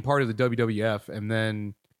Hogan being part of the WWF, and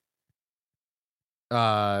then,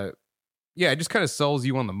 it just kind of sells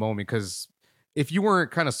you on the moment because if you weren't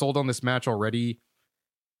kind of sold on this match already,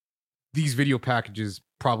 these video packages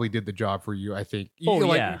probably did the job for you, I think.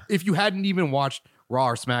 If you hadn't even watched Raw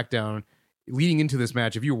or SmackDown leading into this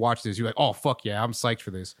match, if you watch this, you're like, oh, fuck yeah, I'm psyched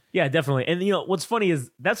for this. Yeah, definitely. And, what's funny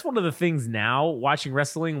is that's one of the things now watching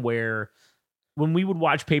wrestling where when we would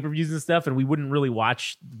watch pay-per-views and stuff and we wouldn't really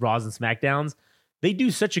watch Raws and SmackDowns, they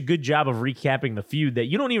do such a good job of recapping the feud that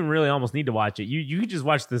you don't even really almost need to watch it. You could just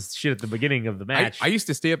watch this shit at the beginning of the match. I used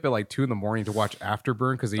to stay up at like 2 a.m. to watch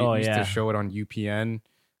Afterburn because they used to show it on UPN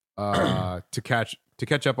to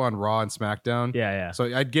catch up on Raw and SmackDown. Yeah. So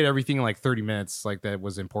I'd get everything in like 30 minutes, like that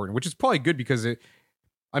was important, which is probably good because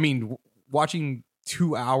watching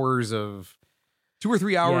 2 hours of 2 or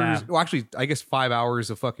 3 hours. Well, actually, I guess 5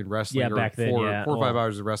 hours of fucking wrestling. Yeah, back then, 4 or 5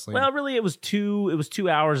 hours of wrestling. Well, really, it was 2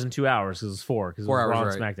 hours and 2 hours because it was 4 because 4 hours, Raw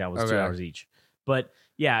right. and SmackDown was 2 hours each. But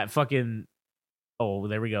yeah, fucking. Oh,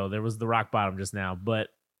 there we go. There was the rock bottom just now. But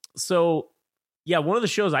so yeah, one of the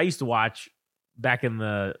shows I used to watch back in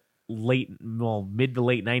the mid to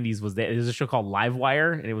late 90s was a show called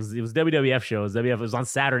Livewire, and it was WWF shows. It was on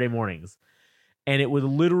Saturday mornings, and it would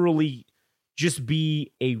literally just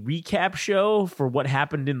be a recap show for what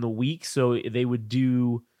happened in the week. So they would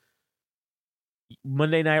do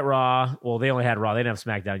Monday Night Raw. Well, they only had Raw. They didn't have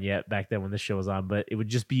SmackDown yet back then when this show was on, but it would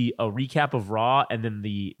just be a recap of Raw. And then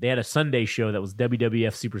they had a Sunday show that was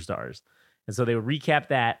WWF Superstars. And so they would recap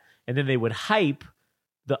that. And then they would hype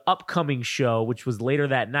the upcoming show, which was later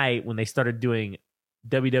that night when they started doing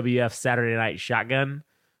WWF Saturday Night Shotgun,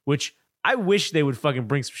 which I wish they would fucking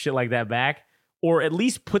bring some shit like that back. Or at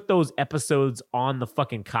least put those episodes on the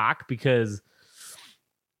fucking cock because,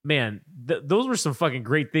 man, those were some fucking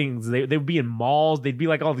great things. They would be in malls. They'd be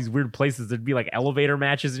like all these weird places. There'd be like elevator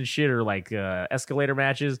matches and shit or like escalator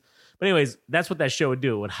matches. But anyways, that's what that show would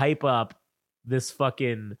do. It would hype up this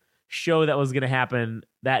fucking show that was going to happen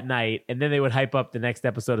that night. And then they would hype up the next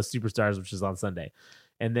episode of Superstars, which is on Sunday.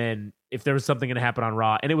 And then if there was something going to happen on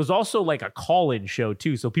Raw. And it was also like a call-in show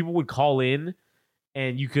too. So people would call in.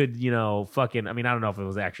 And you could, fucking, I mean, I don't know if it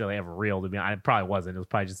was actually ever real to me. It probably wasn't. It was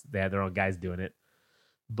probably just they had their own guys doing it.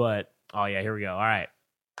 But, oh, yeah, here we go. All right.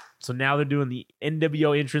 So now they're doing the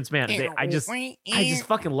NWO entrance, man. I just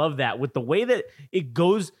fucking love that with the way that it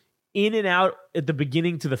goes in and out at the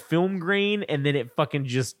beginning to the film grain. And then it fucking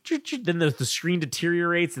just, then the screen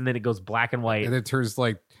deteriorates and then it goes black and white. And it turns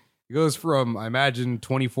like, it goes from, I imagine,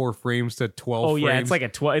 24 frames to 12 frames. Oh, yeah, it's like a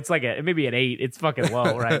 12. It's like maybe an 8. It's fucking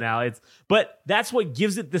low right now. But that's what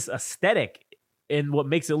gives it this aesthetic and what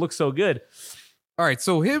makes it look so good. All right,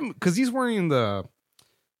 so him, because he's wearing that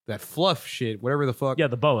fluff shit, whatever the fuck. Yeah,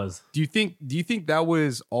 the boas. Do you think that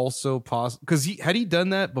was also possible? Because had he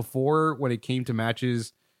done that before when it came to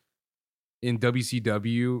matches in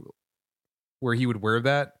WCW where he would wear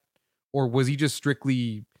that? Or was he just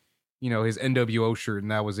strictly... his NWO shirt, and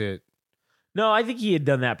that was it. No, I think he had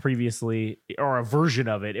done that previously, or a version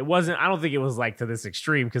of it. It wasn't. I don't think it was like to this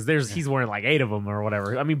extreme because he's wearing like 8 of them or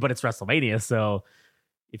whatever. I mean, but it's WrestleMania, so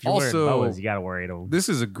if you're wearing boas, you got to wear 8 of them. This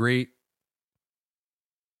is a great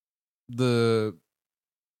the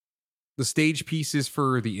stage pieces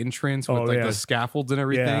for the entrance with the scaffolds and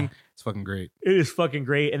everything. Yeah. It's fucking great. It is fucking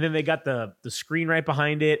great. And then they got the screen right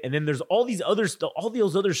behind it, and then there's all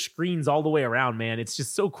those other screens all the way around. Man, it's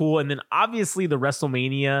just so cool. And then obviously the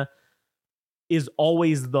WrestleMania is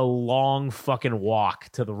always the long fucking walk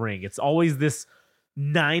to the ring. It's always this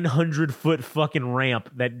 900-foot fucking ramp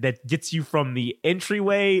that gets you from the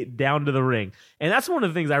entryway down to the ring. And that's one of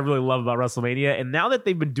the things I really love about WrestleMania. And now that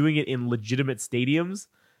they've been doing it in legitimate stadiums,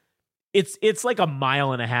 it's like a 1.5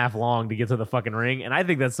 miles long to get to the fucking ring. And I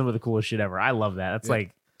think that's some of the coolest shit ever. I love that. That's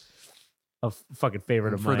like a fucking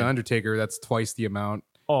favorite of mine. For The Undertaker, that's twice the amount.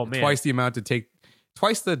 Oh, man. Twice the amount to take...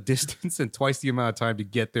 Twice the distance and twice the amount of time to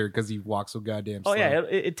get there because he walks so goddamn slow. Oh yeah,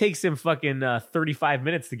 it takes him fucking 35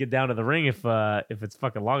 minutes to get down to the ring if it's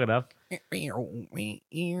fucking long enough.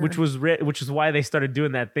 Which is why they started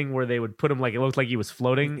doing that thing where they would put him like it looked like he was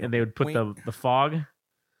floating, and they would put the fog.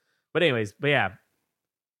 But yeah,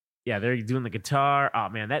 they're doing the guitar. Oh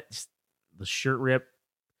man, the shirt rip.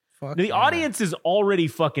 The audience is already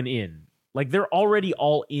fucking in. Like they're already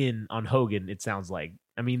all in on Hogan. It sounds like.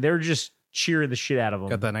 I mean, they're just cheering the shit out of him.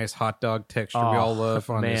 Got that nice hot dog texture we all love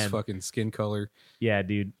on his fucking skin color. Yeah,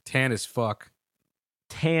 dude. Tan as fuck.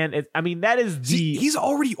 That is he's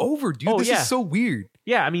already over, dude. This is so weird.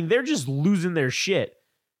 Yeah, I mean, they're just losing their shit.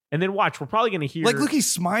 And then watch, we're probably going to hear... Like, look, he's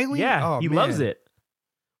smiling? Yeah, he loves it.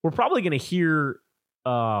 We're probably going to hear...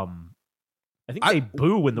 I think they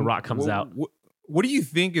boo when The Rock comes out. What do you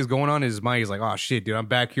think is going on in his mind? He's like, oh, shit, dude, I'm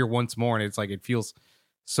back here once more. And it's like, it feels...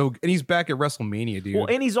 So, and he's back at WrestleMania, dude. Well,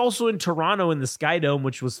 and he's also in Toronto in the Sky Dome,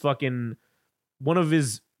 which was fucking one of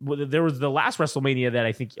his. There was the last WrestleMania that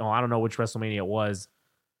I think. Oh, I don't know which WrestleMania it was.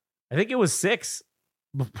 I think it was 6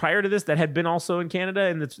 prior to this that had been also in Canada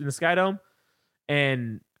in the Sky Dome.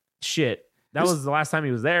 And shit, that was the last time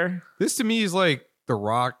he was there. This to me is like The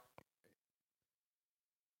Rock.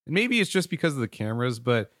 And maybe it's just because of the cameras,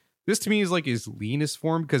 but this to me is like his leanest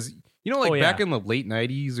form because back in the late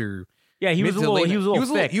 90s or. Yeah, he was a little thick.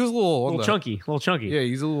 He was a little chunky. Yeah,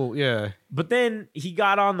 he's a little, yeah. But then he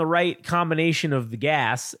got on the right combination of the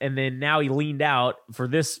gas, and then now he leaned out for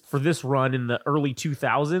this run in the early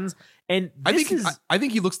 2000s. And I think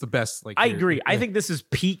he looks the best. Like I agree. Yeah. I think this is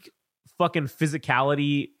peak fucking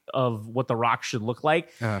physicality of what The Rock should look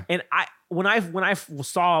like. And when I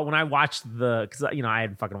watched because I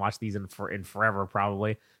hadn't fucking watched these in forever,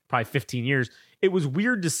 probably 15 years. It was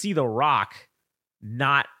weird to see The Rock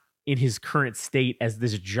not in his current state as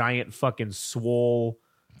this giant fucking swole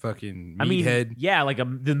fucking meathead. Yeah, like the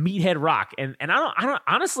meathead Rock. And I don't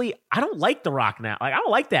honestly, I don't like The Rock now. Like I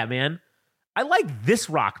don't like that, man. I like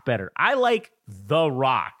this Rock better. I like The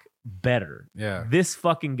Rock better. Yeah. This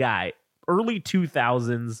fucking guy, early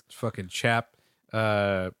 2000s fucking chap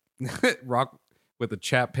Rock with the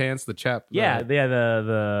chap pants, the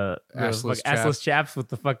assless chaps with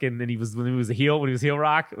the fucking, and when he was a heel, when he was heel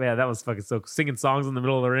Rock. Yeah, that was fucking so singing songs in the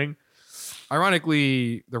middle of the ring.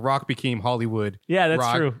 Ironically, The Rock became Hollywood. Yeah, that's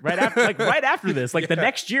Rock. true. Right after this, the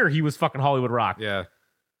next year he was fucking Hollywood Rock. Yeah.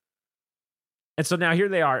 And so now here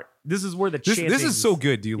they are. This is where this is so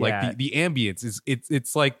good, dude. Yeah. Like the ambience is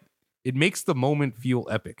it's like it makes the moment feel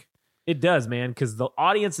epic. It does, man, because the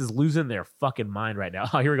audience is losing their fucking mind right now.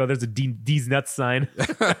 Oh, here we go. There's a D's nuts sign.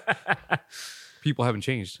 People haven't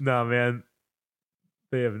changed. No, man.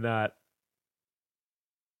 They have not.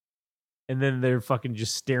 And then they're fucking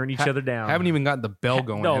just staring each other down. Haven't even gotten the bell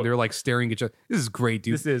going. No. They're like staring at each other. This is great,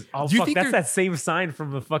 dude. This is. Oh, fuck. That's that same sign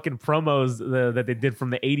from the fucking promos that they did from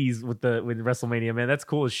the 80s with WrestleMania, man. That's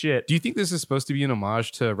cool as shit. Do you think this is supposed to be an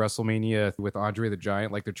homage to WrestleMania with Andre the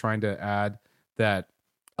Giant? Like they're trying to add that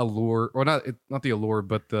allure, or not the allure,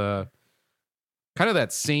 but the kind of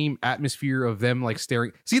that same atmosphere of them like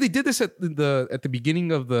staring. See, they did this at the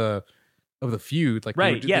beginning of the feud, like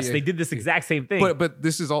right. Yes, they did this exact same thing. But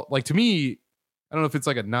this is all like, to me, I don't know if it's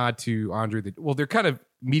like a nod to Andre. Well, they're kind of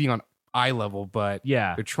meeting on eye level, but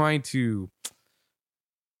yeah, they're trying to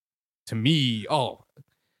me. Oh,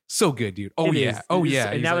 so good, dude. Oh yeah, oh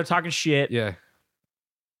yeah. And now they're talking shit. Yeah.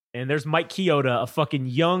 And there's Mike Chioda, a fucking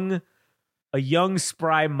young,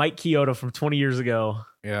 spry Mike Chioda from 20 years ago.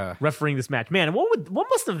 Yeah. Refereeing this match. Man, what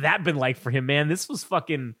must have that been like for him, man? This was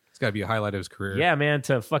fucking... It's got to be a highlight of his career. Yeah, man,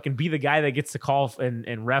 to fucking be the guy that gets to call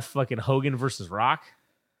and ref fucking Hogan versus Rock.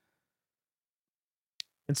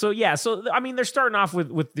 And so, yeah, I mean, they're starting off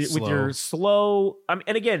with your slow... I mean,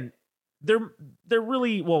 and again, they're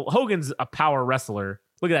really... Well, Hogan's a power wrestler.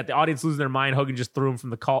 Look at that. The audience losing their mind. Hogan just threw him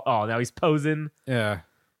from the call. Oh, now he's posing. Yeah.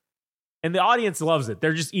 And the audience loves it.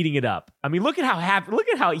 They're just eating it up. I mean, look at how happy. Look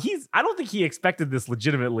at how I don't think he expected this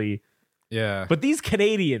legitimately. Yeah. But these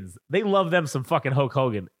Canadians, they love them some fucking Hulk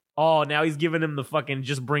Hogan. Oh, now he's giving him the fucking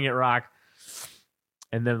just bring it rock.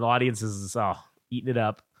 And then the audience is eating it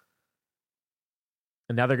up.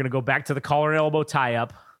 And now they're going to go back to the collar and elbow tie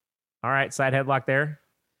up. All right, side headlock there.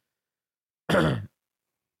 And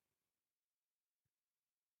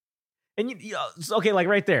okay, like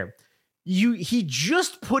right there. He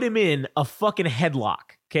just put him in a fucking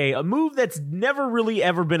headlock. Okay, a move that's never really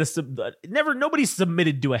ever been nobody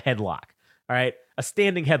submitted to a headlock. All right, a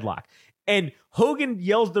standing headlock. And Hogan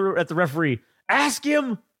yells at the referee, ask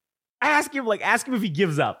him if he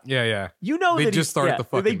gives up. Yeah. You know they just started the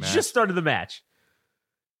fucking match. They just started the match.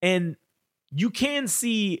 And you can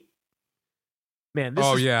see, man, this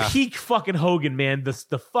is peak fucking Hogan, man.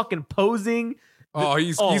 The fucking posing.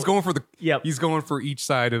 He's going for he's going for each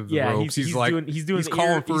side of the ropes. He's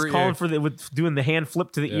calling for doing the hand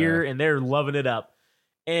flip to the ear, and they're loving it up.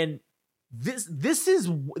 And this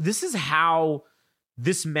is how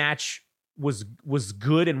this match was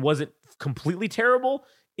good and wasn't completely terrible,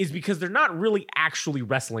 is because they're not really actually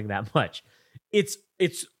wrestling that much. It's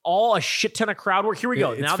all a shit ton of crowd work. Here we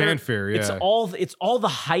go. It's now fanfare. It's all the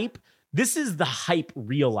hype. This is the hype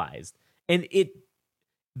realized, and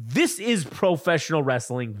this is professional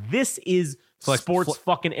wrestling. This is sports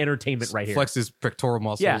fucking entertainment right here. Flex his pectoral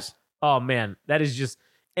muscles. Yeah. Oh man, that is just.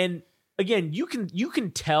 And again, you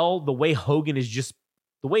can tell the way Hogan is just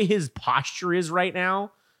the way his posture is right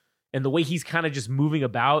now, and the way he's kind of just moving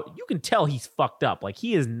about. You can tell he's fucked up. Like,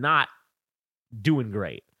 he is not doing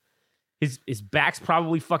great. His back's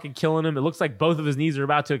probably fucking killing him. It looks like both of his knees are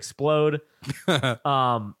about to explode.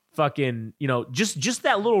 Fucking, just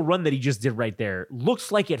that little run that he just did right there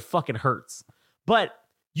looks like it fucking hurts. But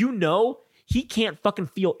he can't fucking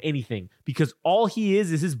feel anything, because all he is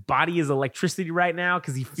his body is electricity right now,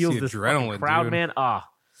 because he feels this adrenaline crowd, dude. Man.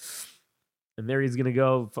 And there he's gonna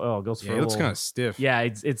go. Goes for it looks kind of stiff. Yeah,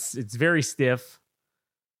 it's very stiff.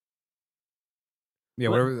 Yeah,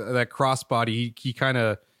 whatever that crossbody, he kind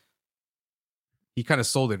of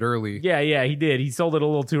sold it early. Yeah, he did. He sold it a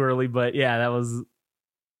little too early, but yeah, that was.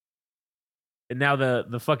 And now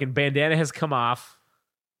the fucking bandana has come off.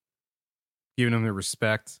 Giving him the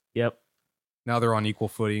respect. Yep. Now they're on equal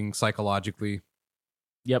footing psychologically.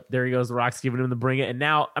 Yep, there he goes. The Rock's giving him the bring it. And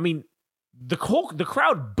now, I mean, the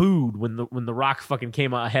crowd booed when the Rock fucking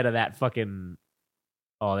came ahead of that fucking.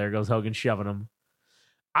 Oh, there goes Hogan shoving him.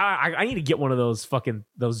 I need to get one of those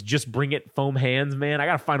just bring it foam hands, man. I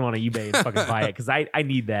gotta find one on eBay and fucking buy it, because I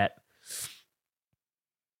need that.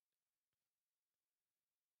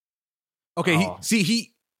 Okay,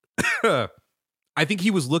 I think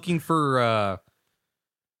he was looking for a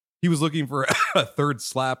third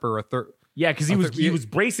slap or a third. Yeah, because he was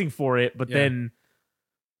bracing for it, but then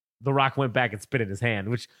the Rock went back and spit in his hand,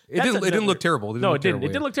 which it didn't look terrible. It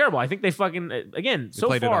didn't look terrible. I think they fucking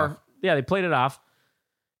they played it off,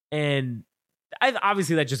 and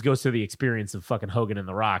obviously that just goes to the experience of fucking Hogan and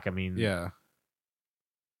the Rock. I mean, yeah.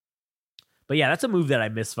 But yeah, that's a move that I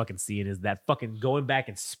miss fucking seeing, is that fucking going back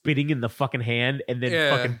and spitting in the fucking hand and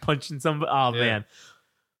then fucking punching somebody. Oh, man.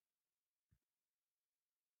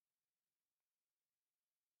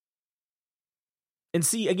 And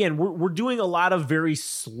see, again, we're doing a lot of very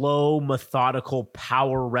slow, methodical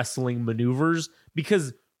power wrestling maneuvers,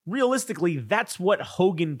 because realistically, that's what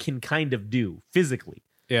Hogan can kind of do physically.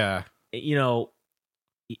 Yeah.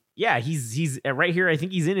 Yeah, he's right here. I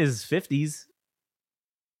think he's in his 50s.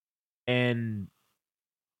 And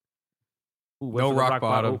no rock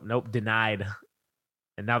bottom. Nope, denied.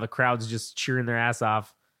 And now the crowd's just cheering their ass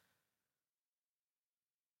off.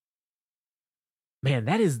 Man,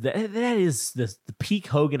 that is the peak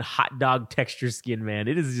Hogan hot dog texture skin, man.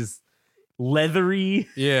 It is just leathery.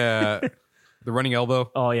 Yeah. The running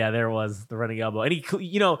elbow. Oh yeah, there was the running elbow. And he,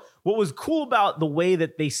 what was cool about the way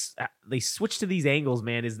that they switched to these angles,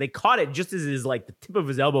 man, is they caught it just as his, like, the tip of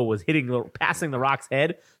his elbow was passing the Rock's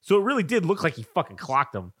head. So it really did look like he fucking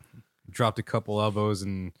clocked him. Dropped a couple elbows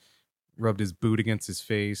and rubbed his boot against his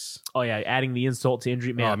face. Oh yeah, adding the insult to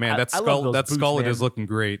injury, man. Oh man, that skullet is looking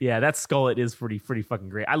great. Yeah, that skullet is pretty fucking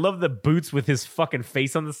great. I love the boots with his fucking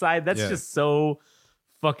face on the side. That's just so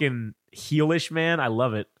fucking heelish, man. I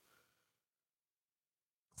love it.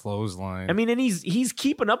 Clothesline. I mean, and he's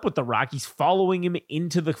keeping up with the Rock. He's following him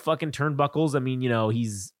into the fucking turnbuckles. I mean,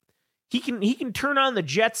 he can turn on the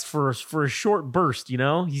jets for a short burst.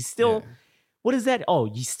 He's still. Yeah. What is that? Oh,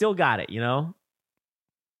 you still got it.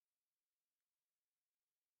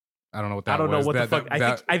 I don't know what that I don't know was. what the fuck.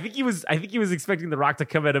 That, I think he was expecting The Rock to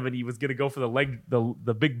come at him, and he was gonna go for the leg,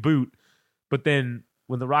 the big boot. But then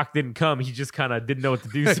when The Rock didn't come, he just kind of didn't know what to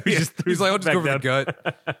do. So he just threw he's like, I'll just go for the down.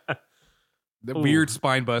 gut. The weird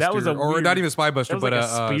spine buster. That was not even a spine buster, but like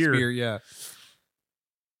a spear. Yeah.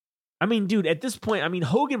 I mean, dude, at this point, I mean,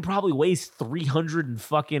 Hogan probably weighs 300 and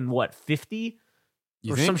fucking what, 50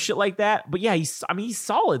 You or think? some shit like that. But yeah, he's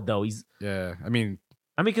solid though. Yeah. I mean,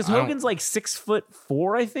 because Hogan's like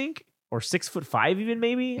 6'4", I think, or 6'5", even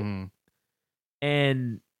maybe.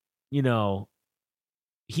 And you know,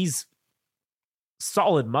 he's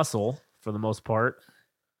solid muscle for the most part.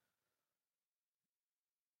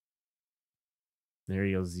 There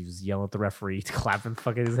he goes. He was yelling at the referee, clapping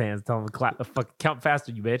fucking his hands, telling him to clap the fuck, count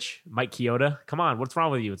faster, you bitch. Mike Chioda, come on, what's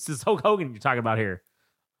wrong with you? It's this Hulk Hogan you're talking about here.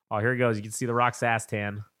 Oh, here he goes. You can see the Rock's ass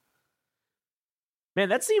tan. Man,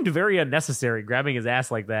 that seemed very unnecessary, grabbing his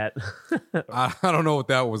ass like that. I don't know what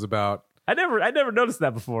that was about. I never noticed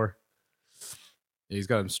that before. Yeah, he's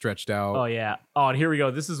got him stretched out. Oh yeah. Oh, and here we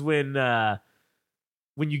go. This is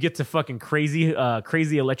when you get to fucking crazy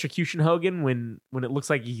electrocution Hogan, when it looks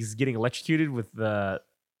like he's getting electrocuted with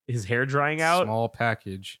his hair drying out. Small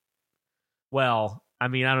package. Well, I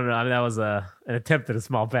mean, I don't know. I mean, that was an attempt at a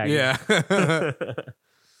small package. Yeah.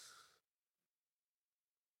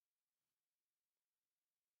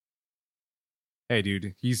 Hey,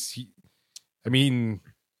 dude. He's in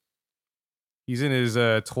his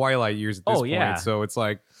twilight years at this point, so it's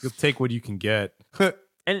like you'll take what you can get.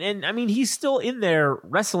 And I mean, he's still in there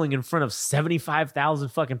wrestling in front of 75,000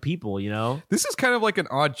 fucking people, you know? This is kind of like an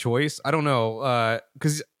odd choice. I don't know.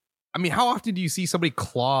 Because, I mean, how often do you see somebody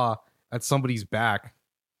claw at somebody's back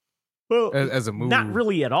as a move? Not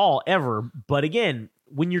really at all, ever. But again,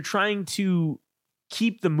 when you're trying to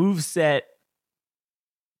keep the moveset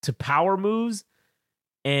to power moves,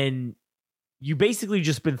 and you basically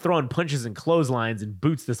just been throwing punches and clotheslines and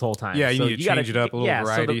boots this whole time. Yeah, you need to change it up a little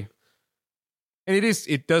variety. So and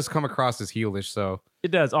it does come across as heelish, so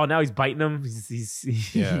it does. Oh, now he's biting him.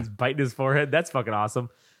 He's biting his forehead. That's fucking awesome.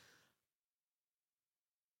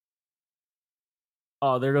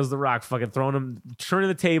 Oh, there goes The Rock, fucking throwing him, turning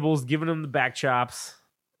the tables, giving him the back chops,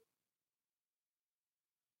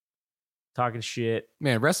 talking shit.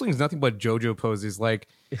 Man, wrestling is nothing but JoJo poses. Like,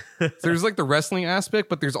 there's like the wrestling aspect,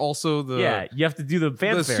 but there's also the you have to do the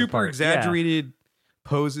fanfare, the super part. exaggerated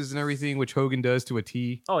poses and everything, which Hogan does to a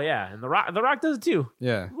T. Oh yeah, and the Rock does it too.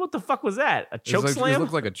 Yeah. What the fuck was that? A choke slam? It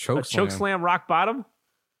looked like a choke slam. Choke slam, rock bottom.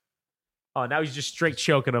 Oh, now he's just straight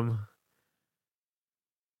choking him.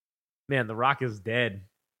 Man, The Rock is dead.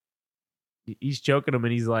 He's choking him,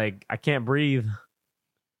 and he's like, I can't breathe.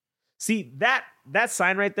 See, that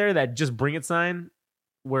sign right there, that Just Bring It sign,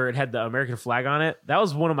 where it had the American flag on it, that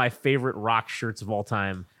was one of my favorite Rock shirts of all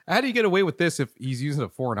time. How do you get away with this if he's using a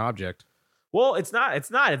foreign object? Well, it's not.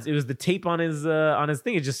 It was the tape on his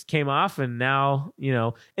thing. It just came off, and now, you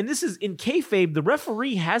know. And this is in kayfabe. The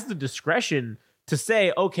referee has the discretion to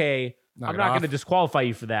say, okay, I'm not going to disqualify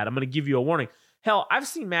you for that. I'm going to give you a warning. Hell, I've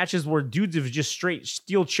seen matches where dudes have just straight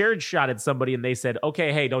steel chair shot at somebody, and they said,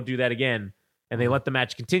 okay, hey, don't do that again. And they let the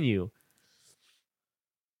match continue.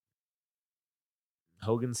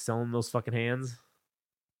 Hogan's selling those fucking hands.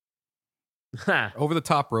 Over the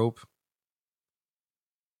top rope.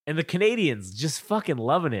 And the Canadians just fucking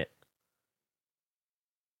loving it.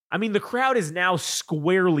 I mean, the crowd is now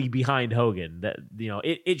squarely behind Hogan. That, you know,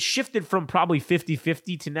 it shifted from probably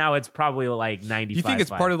 50-50 to now it's probably like 95. You think it's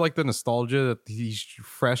part of like the nostalgia that he's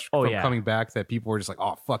fresh from coming back, that people were just like,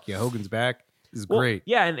 oh, fuck yeah, Hogan's back. This is great.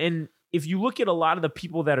 Yeah, and if you look at a lot of the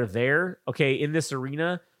people that are there, okay, in this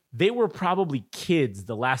arena, they were probably kids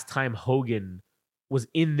the last time Hogan was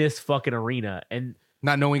in this fucking arena. And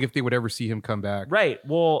not knowing if they would ever see him come back. Right.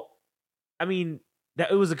 Well, I mean,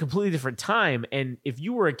 it was a completely different time. And if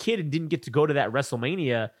you were a kid and didn't get to go to that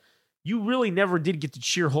WrestleMania, you really never did get to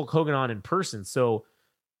cheer Hulk Hogan on in person. So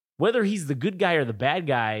whether he's the good guy or the bad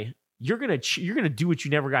guy, you're gonna do what you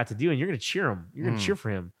never got to do, and you're gonna cheer him. You're gonna cheer for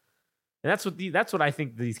him. And that's what I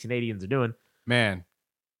think these Canadians are doing. Man,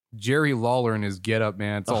 Jerry Lawler in his getup,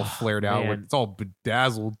 man, it's all flared out. It's all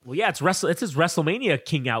bedazzled. Well, yeah, it's his WrestleMania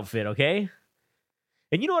King outfit, okay?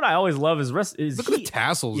 And you know what I always love is look at the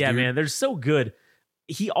tassels. Yeah, dude. man, they're so good.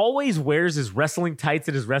 He always wears his wrestling tights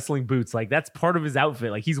and his wrestling boots. Like, that's part of his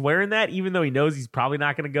outfit. Like, he's wearing that even though he knows he's probably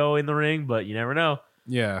not going to go in the ring, but you never know.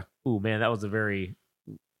 Yeah. Ooh, man, that was a very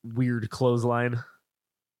weird clothesline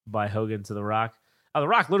by Hogan to The Rock. The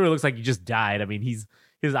Rock literally looks like he just died. I mean,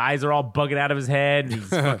 his eyes are all bugging out of his head, and he's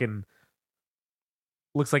fucking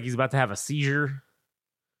looks like he's about to have a seizure.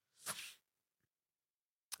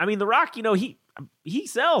 I mean, The Rock, you know, he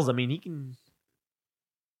sells. I mean, he can.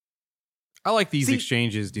 I like these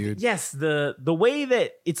exchanges, dude. Yes, the way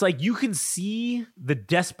that it's like you can see the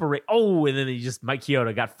desperate. Oh, and then Mike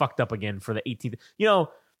Chioda got fucked up again for the 18th. You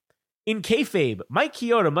know, in kayfabe, Mike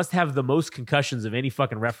Chioda must have the most concussions of any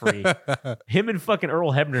fucking referee. Him and fucking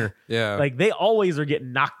Earl Hebner. Yeah. Like, they always are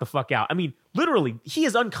getting knocked the fuck out. I mean, literally, he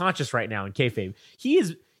is unconscious right now in kayfabe. He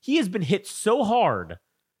has been hit so hard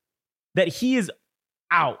that he is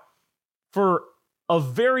out for a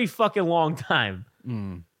very fucking long time.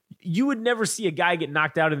 You would never see a guy get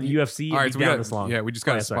knocked out in the UFC and be down this long. Yeah, we just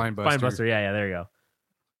got a spine buster. Spine buster, yeah, there you go.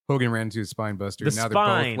 Hogan ran into a spine buster. Now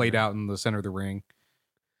they're both laid out in the center of the ring.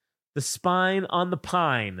 The spine on the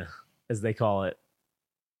pine, as they call it.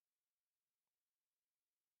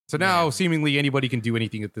 So now, seemingly, anybody can do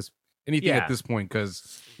anything at this point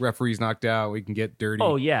because referee's knocked out. We can get dirty.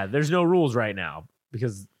 Oh, yeah. There's no rules right now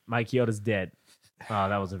because Mike Chioda's dead. Oh,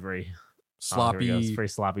 that was a very sloppy. It's very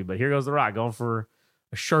sloppy. But here goes The Rock going for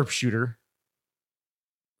a sharpshooter.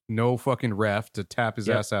 No fucking ref to tap his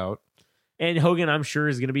ass out. And Hogan, I'm sure,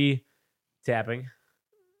 is going to be tapping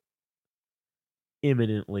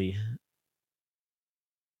imminently.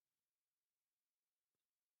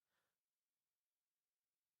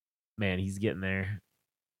 Man, he's getting there.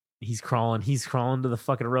 He's crawling to the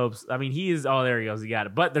fucking ropes. I mean, he is. Oh, there he goes. He got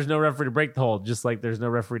it. But there's no referee to break the hold, just like there's no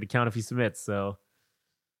referee to count if he submits. So,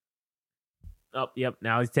 oh, yep.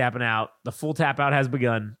 Now he's tapping out. The full tap out has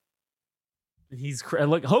begun.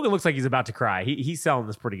 Look. Hogan looks like he's about to cry. He's selling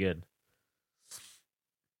this pretty good.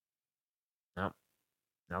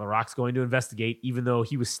 Now The Rock's going to investigate, even though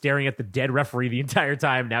he was staring at the dead referee the entire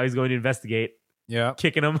time. Now he's going to investigate. Yeah,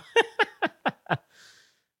 kicking him,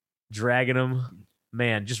 dragging him.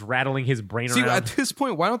 Man, just rattling his brain around. At this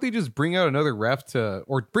point, why don't they just bring out another ref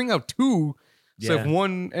or bring out two? So if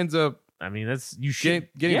one ends up, I mean,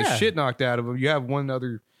 getting the shit knocked out of him, you have one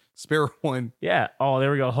other spare one. Yeah. Oh, there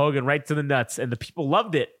we go. Hogan right to the nuts, and the people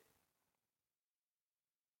loved it.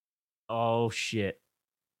 Oh shit.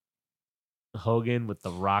 Hogan with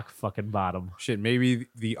the Rock fucking bottom. Shit, maybe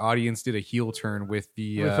the audience did a heel turn with the.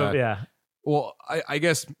 Yeah. Well, I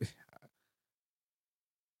guess. I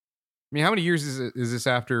mean, how many years is this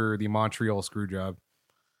after the Montreal screw job?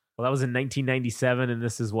 Well, that was in 1997, and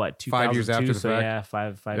this is what 5 years after the fact. Yeah,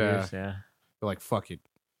 five years. Yeah. They're like, fuck it,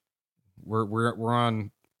 we're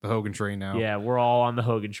on the Hogan train now. Yeah, we're all on the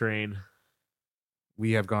Hogan train.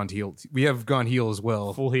 We have gone heel. We have gone heel as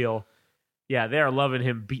well. Full heel. Yeah, they are loving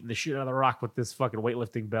him beating the shit out of the Rock with this fucking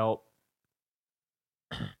weightlifting belt.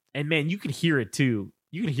 And man, you can hear it too.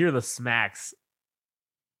 You can hear the smacks.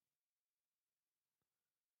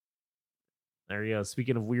 There you go.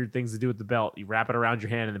 Speaking of weird things to do with the belt, you wrap it around your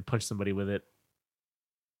hand and then punch somebody with it.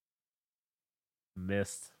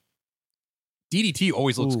 Missed. DDT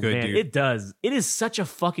always looks good, man, dude. It does. It is such a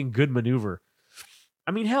fucking good maneuver.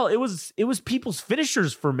 I mean, hell, it was people's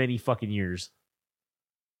finishers for many fucking years.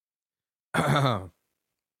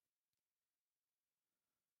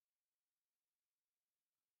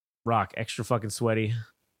 Rock, extra fucking sweaty.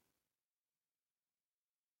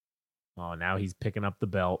 Oh, now he's picking up the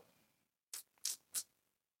belt.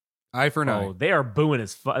 Eye for an eye. Oh, they are booing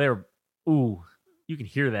as fuck. Ooh, you can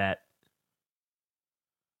hear that.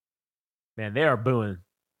 Man, they are booing.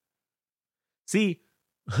 See,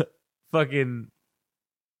 fucking.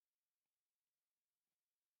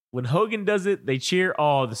 When Hogan does it, they cheer.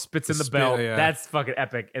 Oh, the spits in the belt. Yeah. That's fucking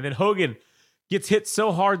epic. And then Hogan gets hit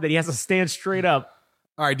so hard that he has to stand straight up.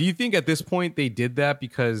 All right. Do you think at this point they did that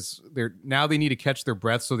because they need to catch their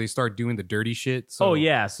breath, so they start doing the dirty shit? So. Oh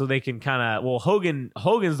yeah, so they can kind of. Well,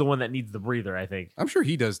 Hogan's the one that needs the breather, I think. I'm sure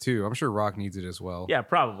he does too. I'm sure Rock needs it as well. Yeah,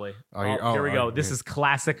 probably. Here we go. This is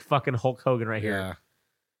classic fucking Hulk Hogan right here. Yeah.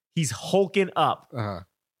 He's hulking up. Uh-huh.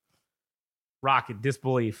 Rock in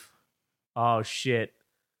disbelief. Oh shit.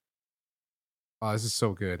 Oh, this is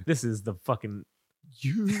so good. This is the fucking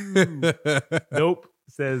Nope.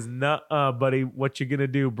 Says, nuh-uh, buddy. What you gonna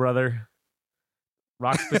do, brother?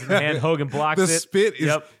 Rock spits in the hand. Hogan blocks it. The spit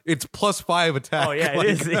is it's +5 attack. Oh yeah,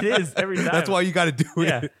 it is every time. That's why you got to do it.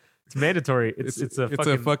 Yeah, it's mandatory. It's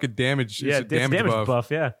a fucking damage. Yeah, it's a damage buff.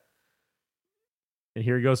 Yeah. And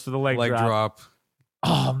here he goes for the leg drop.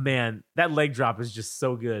 Oh man, that leg drop is just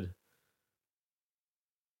so good.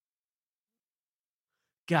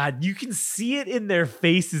 God, you can see it in their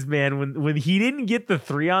faces, man. When he didn't get the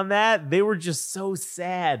 3 on that, they were just so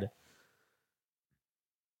sad.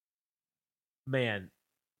 Man.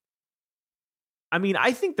 I mean,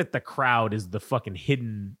 I think that the crowd is the fucking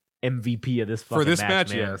hidden MVP of this fucking for this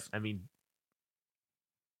match, man. yes. I mean,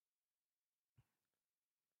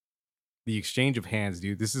 the exchange of hands,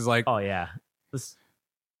 dude. This is like, oh yeah, this is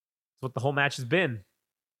what the whole match has been.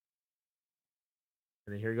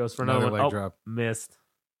 And then here he goes for another one. leg drop. Missed.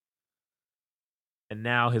 And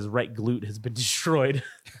now his right glute has been destroyed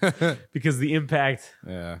because the impact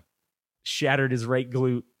shattered his right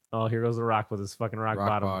glute. Oh, here goes The Rock with his fucking rock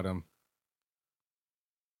bottom.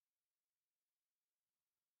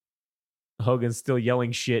 Hogan's still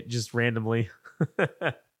yelling shit just randomly.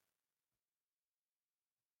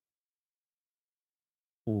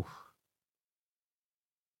 Ooh.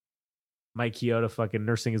 Mike Chioda fucking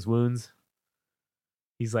nursing his wounds.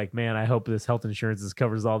 He's like, man, I hope this health insurance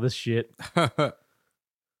covers all this shit.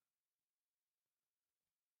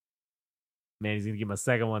 Man, he's going to give him a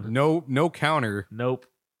second one. No counter. Nope.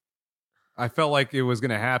 I felt like it was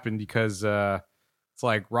going to happen because it's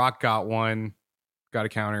like Rock got one, got a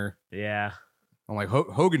counter. Yeah. I'm like,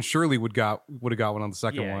 Hogan surely would have got one on the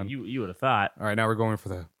second one. You would have thought. All right, now we're going for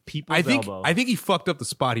the people's elbow. I think he fucked up the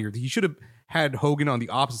spot here. He should have had Hogan on the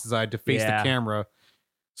opposite side to face the camera.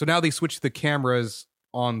 So now they switched the cameras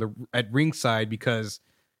at ringside because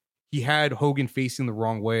he had Hogan facing the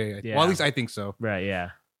wrong way. Yeah. Well, at least I think so. Right, yeah.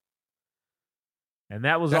 And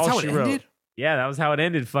that's all how she it wrote. Ended? Yeah, that was how it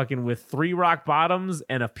ended, fucking with 3 rock bottoms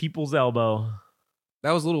and a people's elbow.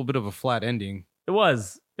 That was a little bit of a flat ending. It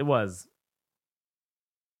was.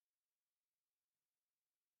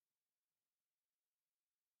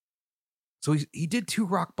 So he did 2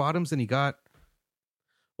 rock bottoms and he got...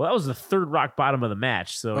 Well, that was the 3rd rock bottom of the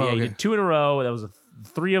match. So he did 2 in a row. That was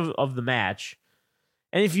 3 of the match.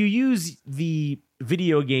 And if you use the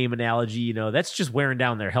video game analogy, that's just wearing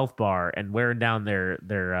down their health bar and wearing down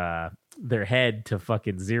their head to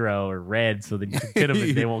fucking 0 or red, so that you can hit them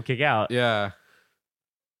and they won't kick out. Yeah.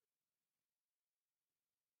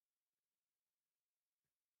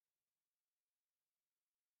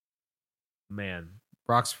 Man,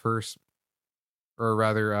 Brock's first, or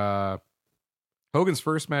rather, Hogan's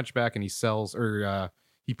first match back, and he sells, or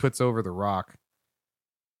he puts over The Rock.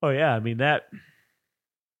 Oh yeah, I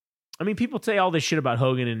mean, people say all this shit about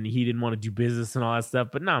Hogan and he didn't want to do business and all that stuff,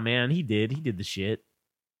 but nah, man, he did. He did the shit.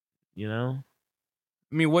 I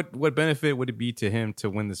mean, what benefit would it be to him to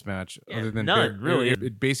win this match other than none, really?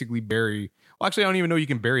 It basically bury. Well, actually, I don't even know you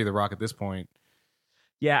can bury The Rock at this point.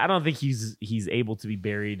 Yeah, I don't think he's able to be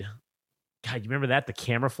buried. God, you remember that? The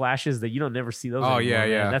camera flashes that you don't never see those. Oh anymore,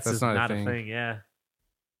 yeah. Man. That's just not a thing. Yeah.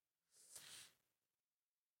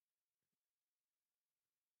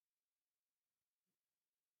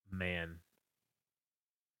 Man,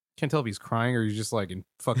 can't tell if he's crying or he's just like in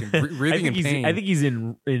fucking breathing in pain. I think he's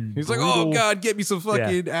in. He's like, oh god, get me some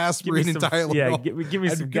fucking aspirin and Tylenol. Yeah, give me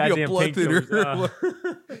some goddamn painkillers.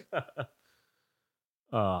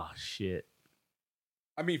 Oh shit.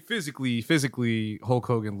 I mean, physically, Hulk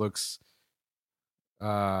Hogan looks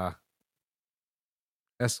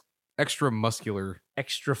extra muscular,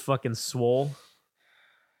 extra fucking swole.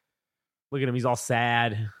 Look at him; he's all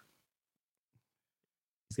sad.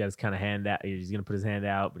 He's got his kind of hand out. He's gonna put his hand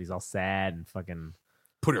out, but he's all sad and fucking.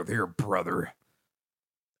 Put it there, brother.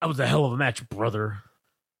 That was a hell of a match, brother.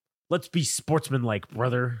 Let's be sportsmanlike,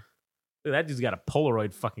 brother. Look, that dude's got a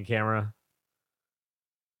Polaroid fucking camera.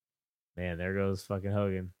 Man, there goes fucking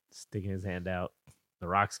Hogan sticking his hand out. The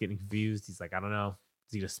Rock's getting confused. He's like, I don't know.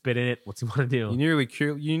 Is he gonna spit in it? What's he want to do? You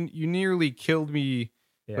nearly killed me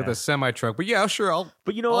with a semi truck. But yeah, sure. I'll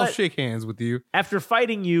shake hands with you after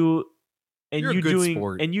fighting you. And you're you a good doing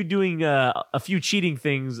sport. And you doing a few cheating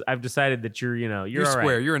things, I've decided that you're you're all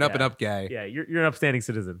square. Right. You're an up and up guy. Yeah, you're an upstanding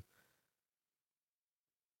citizen.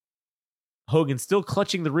 Hogan still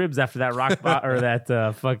clutching the ribs after that or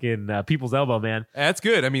that fucking people's elbow, man. That's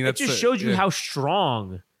good. I mean, that just showed you how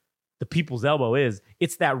strong the people's elbow is.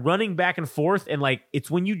 It's that running back and forth, and like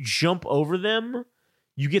it's when you jump over them,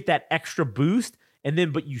 you get that extra boost. And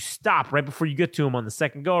then, but you stop right before you get to him on the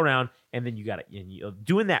second go around, and then you got it.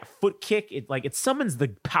 Doing that foot kick, it summons the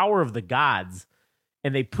power of the gods,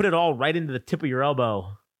 and they put it all right into the tip of your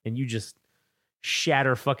elbow, and you just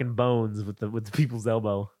shatter fucking bones with the people's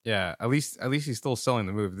elbow. Yeah, at least he's still selling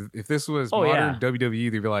the move. If this was modern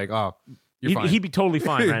WWE, they'd be like, oh, you're fine. He'd be totally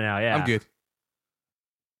fine right now. Yeah, I'm good.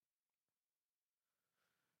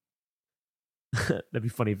 That'd be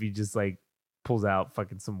funny if he just like pulls out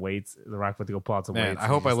fucking some weights. The Rock went to go pull out some weights. I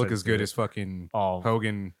hope I look as good as fucking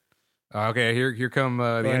Hogan. Okay, here come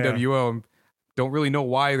the NWO. Yeah. Don't really know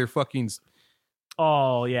why they're fucking.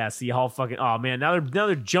 Oh yeah, see how fucking. Oh man, now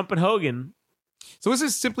they're jumping Hogan. So is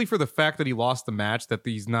this simply for the fact that he lost the match that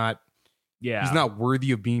he's not? Yeah, he's not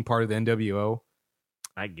worthy of being part of the NWO.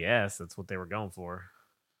 I guess that's what they were going for.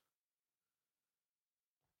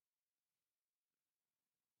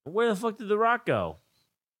 Where the fuck did The Rock go?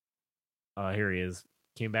 Oh, here he is.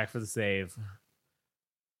 Came back for the save.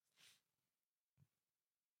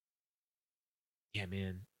 Yeah,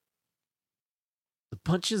 man. The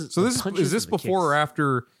punches. So the this punches is this and the before or kicks.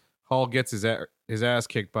 after Hall gets his ass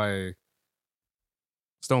kicked by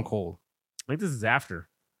Stone Cold? I think this is after.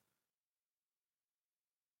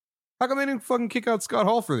 How come they didn't fucking kick out Scott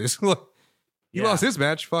Hall for this? Look, he lost his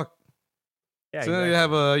match. Fuck. Yeah, So now you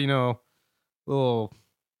have a little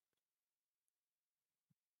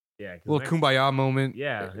kumbaya moment.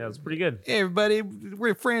 Yeah, that was pretty good. Hey, everybody,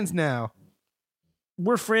 we're friends now.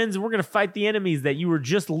 We're friends, and we're gonna fight the enemies that you were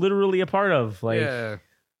just literally a part of. Like, yeah,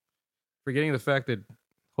 forgetting the fact that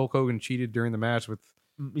Hulk Hogan cheated during the match with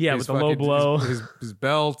with the low blow, his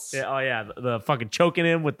belts. Yeah, oh yeah, the fucking choking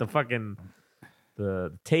him with the fucking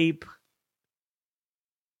the tape.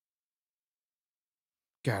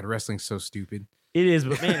 God, wrestling's so stupid. It is,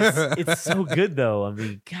 but man, it's so good though. I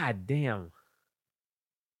mean, god damn.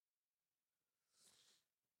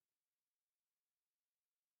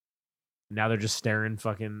 Now they're just staring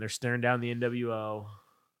they're staring down the NWO.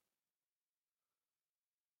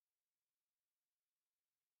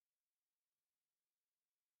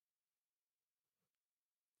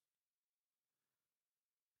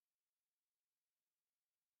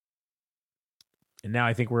 And now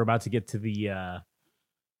I think we're about to get to the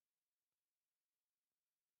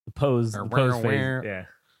pose phase. Yeah.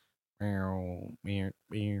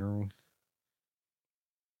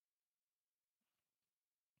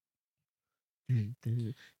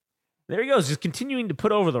 There he goes, just continuing to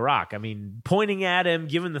put over The Rock. I mean, pointing at him,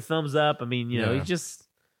 giving the thumbs up. I mean, you know, he just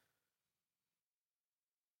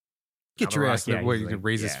get your ass. Yeah, you can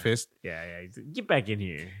raise his fist. Yeah. Get back in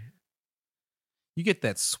here. You get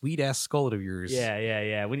that sweet ass skullet of yours.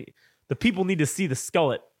 Yeah. The people need to see the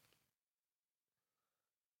skullet.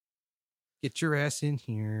 Get your ass in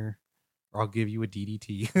here, or I'll give you a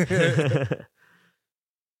DDT.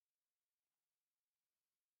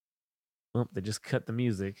 Well, they just cut the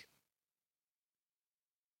music.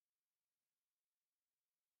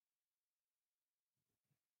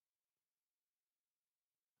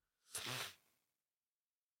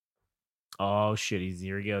 Oh shit!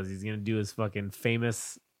 Here he goes. He's gonna do his fucking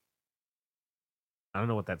famous. I don't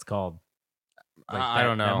know what that's called. I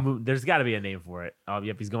don't know. There's got to be a name for it. Oh,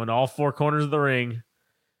 yep. He's going to all four corners of the ring,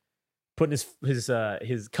 putting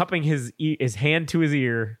his cupping his hand to his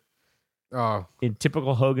ear. Oh, in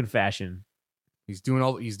typical Hogan fashion. He's doing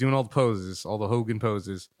all the poses, all the Hogan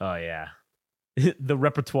poses. Oh yeah, the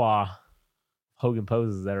repertoire Hogan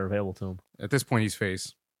poses that are available to him. At this point, he's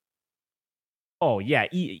face. Oh yeah,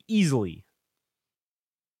 easily.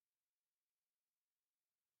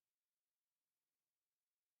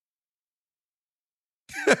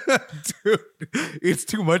 Dude, it's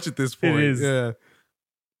too much at this point. It is. Yeah.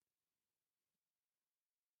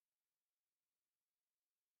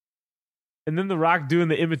 And then The Rock doing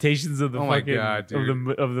the imitations of the fucking of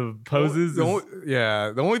the poses.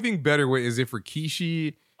 The only thing better is if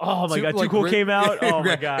Rikishi. Oh my god, Too Cool came out. Oh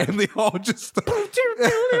my god, and they all just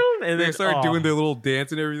and they start doing their little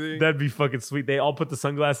dance and everything. That'd be fucking sweet. They all put the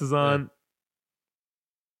sunglasses on.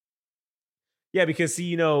 Yeah, because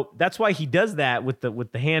see, that's why he does that with the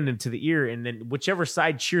hand into the ear, and then whichever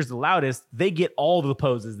side cheers the loudest, they get all the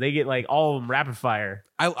poses. They get like all of them rapid fire.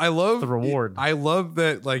 I love the reward. I love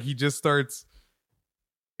that like he just starts.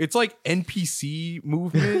 It's like NPC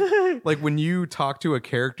movement, like when you talk to a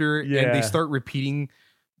character and they start repeating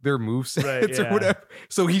their movesets or whatever.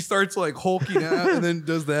 So he starts like hulking out and then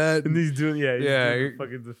does that, and he's doing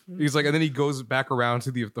he's like, and then he goes back around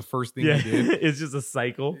to the first thing he did. It's just a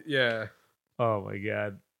cycle. Yeah. Oh my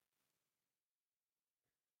god.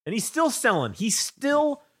 And he's still selling.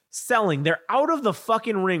 They're out of the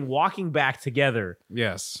fucking ring walking back together.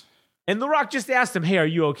 Yes. And The Rock just asked him, "Hey, are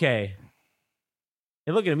you okay?"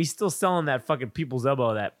 And look at him. He's still selling that fucking people's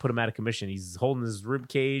elbow that put him out of commission. He's holding his rib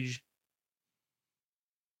cage.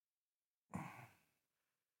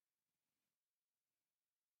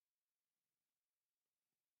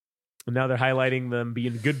 And now they're highlighting them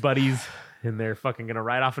being good buddies, and they're fucking gonna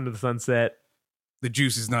ride off into the sunset. The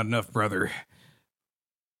juice is not enough, brother.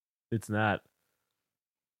 It's not.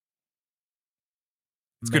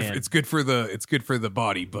 It's good for the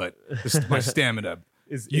body, but my stamina.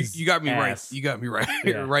 You got me right. You got me right.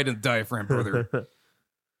 Yeah. Right in the diaphragm, brother.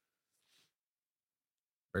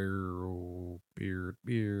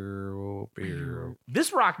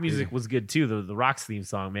 This rock music was good too. The Rock's theme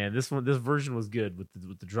song, man. This version was good with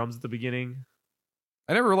the drums at the beginning.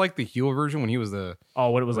 I never liked the heel version when he was when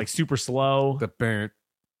it was like super slow. Like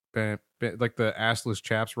the assless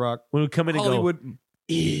chaps rock. When we come in Hollywood and go,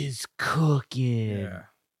 is cooking. Yeah.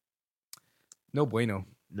 No bueno.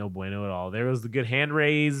 No bueno at all. There was the good hand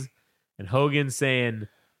raise and Hogan saying,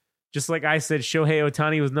 Just like I said, Shohei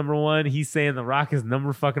Ohtani was number 1. He's saying The Rock is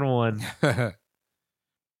number fucking 1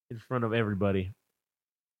 in front of everybody.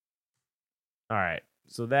 All right.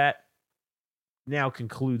 So that now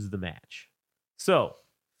concludes the match. So,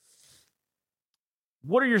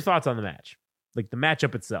 what are your thoughts on the match? Like the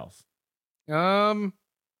matchup itself.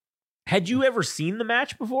 Had you ever seen the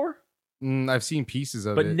match before? I've seen pieces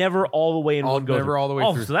of but it, but never all the way in one go. Never all the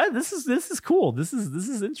way through. So this is cool. This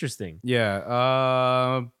is interesting.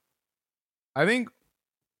 Yeah. I think.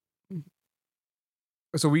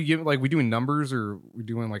 So we doing numbers or we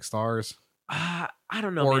doing like stars? I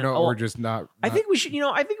don't know. Or man. no, or just not. I think we should.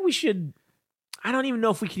 I think we should. I don't even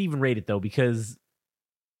know if we could even rate it though, because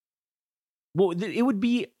it would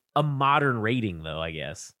be a modern rating though, I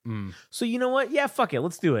guess. So you know what? Yeah, fuck it.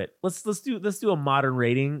 Let's do it. Let's do a modern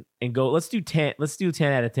rating and go. Let's do 10. Let's do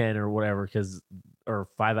 10 out of 10 or whatever, or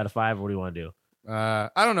 5 out of 5. What do you want to do? I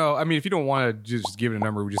don't know. I mean, if you don't want to just give it a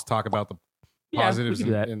number, we just talk about the positives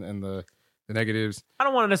and the negatives. I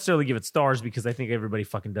don't want to necessarily give it stars because I think everybody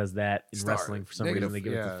fucking does that in Star. wrestling for some reason. They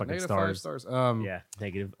give it the fucking -5 stars.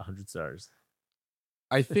 Negative 100 stars.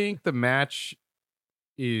 I think the match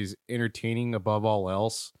is entertaining above all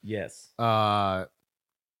else. Yes. The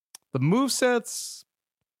movesets,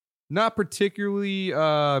 not particularly.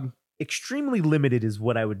 Extremely limited is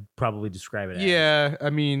what I would probably describe it as. Yeah, I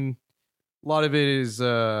mean, a lot of it is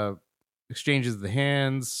exchanges of the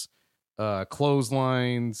hands,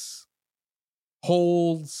 clotheslines,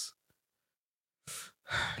 holds.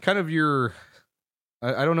 Kind of your,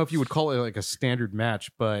 I don't know if you would call it like a standard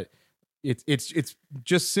match, but it's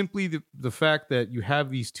just simply the fact that you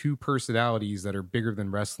have these two personalities that are bigger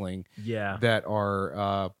than wrestling. Yeah. That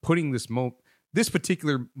are putting this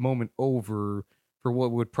particular moment over for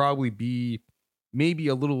what would probably be maybe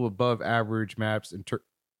a little above average match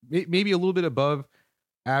maybe a little bit above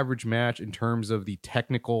average match in terms of the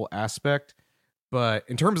technical aspect, but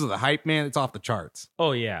in terms of the hype, man, it's off the charts.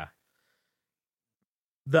 Oh yeah.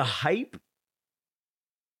 The hype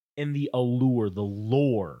and the allure, the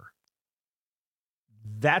lore.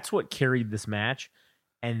 That's what carried this match,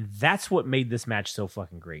 and that's what made this match so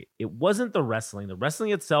fucking great. It wasn't the wrestling. The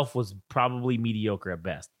wrestling itself was probably mediocre at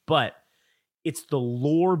best, but it's the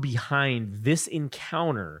lore behind this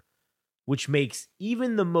encounter which makes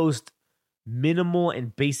even the most minimal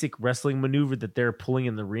and basic wrestling maneuver that they're pulling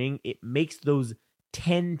in the ring, it makes those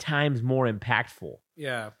 10 times more impactful.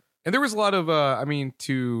 Yeah. And there was a lot of,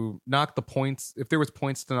 to knock the points, if there was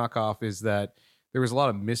points to knock off, is that there was a lot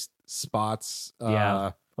of missed spots. A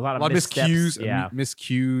lot of miscues. Yeah.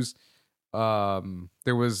 Miscues.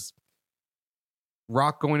 There was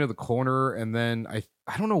Rock going to the corner, and then I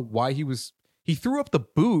don't know why he threw up the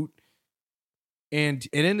boot, and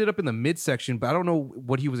it ended up in the midsection, but I don't know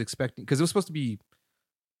what he was expecting, because it was supposed to be,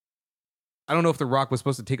 I don't know if The Rock was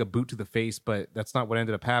supposed to take a boot to the face, but that's not what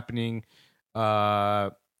ended up happening.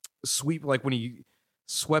 Sweep, like when he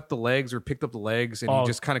swept the legs or picked up the legs, and he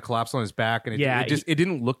just kind of collapsed on his back, and it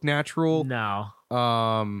didn't look natural. No.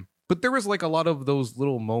 But there was like a lot of those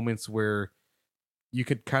little moments where you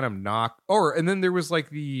could kind of knock, and then there was like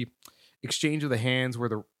the exchange of the hands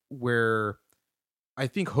where I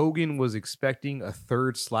think Hogan was expecting a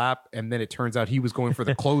third slap, and then it turns out he was going for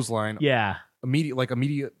the clothesline. Yeah.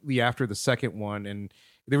 Immediately after the second one, and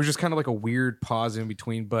there was just kind of like a weird pause in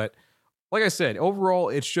between. But like I said, overall,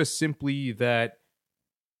 it's just simply that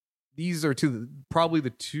these are probably the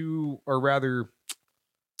two, or rather,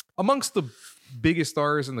 amongst the biggest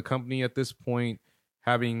stars in the company at this point,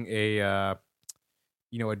 having a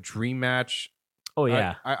dream match. Oh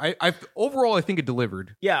yeah. I overall, I think it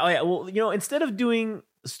delivered. Yeah. Oh yeah. Well, instead of doing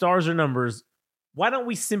stars or numbers, why don't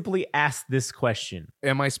we simply ask this question?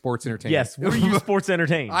 Am I sports entertained? Yes. Were you sports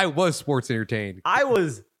entertained? I was sports entertained. I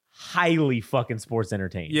was highly fucking sports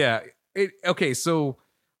entertained. Yeah. Okay. So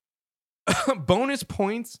bonus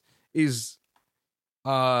points is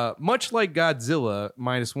much like Godzilla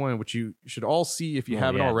 -1, which you should all see if you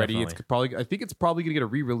haven't already. Definitely. I think it's probably going to get a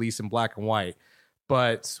re-release in black and white.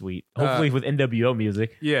 But sweet. Hopefully with NWO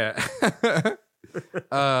music. Yeah.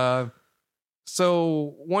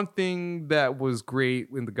 So one thing that was great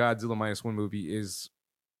in the Godzilla -1 movie is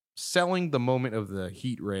selling the moment of the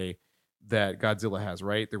heat ray that Godzilla has,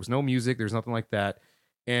 right? There was no music. There's nothing like that.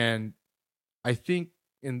 And I think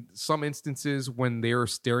in some instances when they're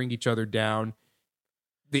staring each other down,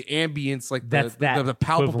 the ambience, like the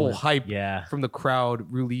palpable hype from the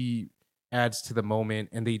crowd really adds to the moment.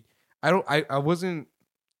 And I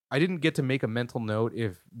didn't get to make a mental note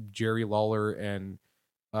if Jerry Lawler and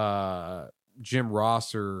Jim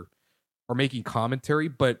Ross are making commentary,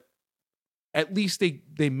 but at least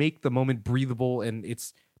they make the moment breathable, and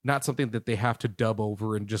it's not something that they have to dub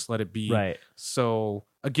over and just let it be. Right. So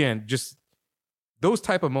again, just those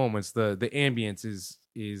type of moments, the ambience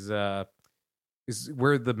is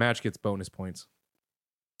where the match gets bonus points.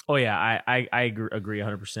 Oh yeah, I agree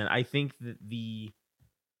 100%. I think that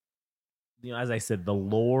as I said, the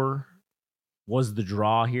lore was the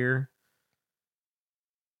draw here.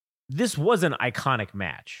 This was an iconic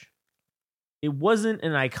match. It wasn't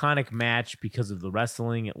an iconic match because of the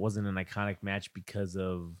wrestling. It wasn't an iconic match because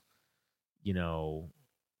of,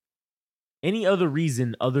 any other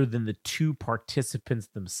reason other than the two participants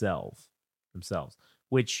themselves,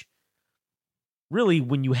 which really,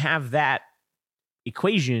 when you have that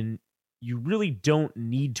equation, you really don't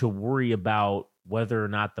need to worry about whether or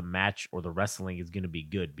not the match or the wrestling is going to be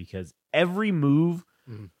good, because every move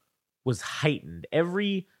was heightened.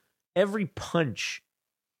 Every punch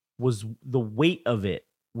was, the weight of it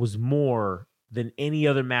was more than any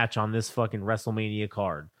other match on this fucking WrestleMania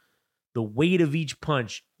card. The weight of each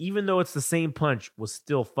punch, even though it's the same punch, was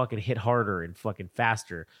still fucking hit harder and fucking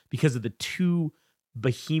faster because of the two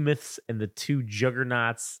behemoths and the two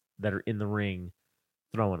juggernauts that are in the ring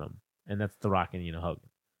throwing them. And that's The Rock and Hogan.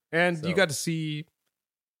 And you got to see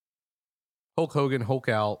Hulk Hogan Hulk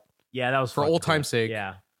out. Yeah, that was for old time's sake.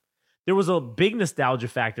 Yeah. There was a big nostalgia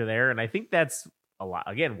factor there, and I think that's a lot,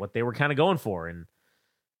 again, what they were kind of going for. And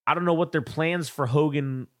I don't know what their plans for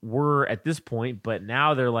Hogan were at this point, but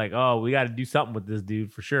now they're like, oh, we got to do something with this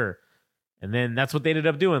dude for sure. And then that's what they ended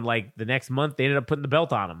up doing. Like the next month, they ended up putting the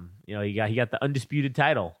belt on him. He got the undisputed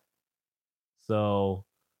title. So,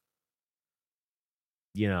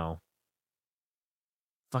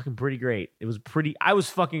 fucking pretty great. I was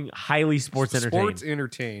fucking highly sports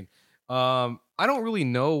entertained. I don't really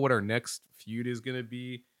know what our next feud is going to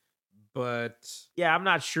be, but yeah, I'm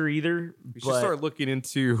not sure either. We should start looking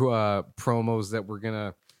into promos that we're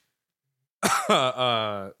going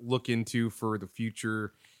to look into for the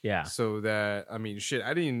future. Yeah. So that, I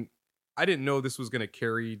didn't know this was going to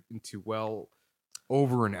carry into well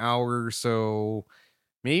over an hour. So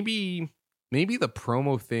maybe the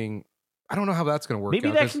promo thing, I don't know how that's going to work. Maybe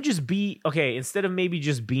that can just be, okay, instead of maybe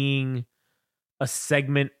just being a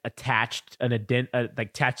segment attached,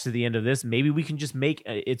 attached to the end of this, maybe we can just make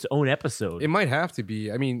its own episode. It might have to be.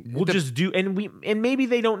 We'll just do, and maybe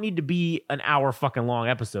they don't need to be an hour fucking long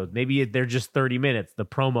episode. Maybe they're just 30 minutes, the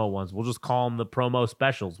promo ones. We'll just call them the promo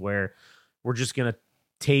specials, where we're just going to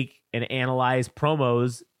take and analyze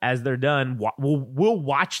promos as they're done. We'll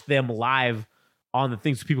watch them live on the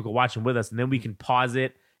thing so people can watch them with us, and then we can pause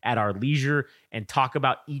it at our leisure and talk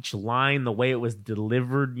about each line, the way it was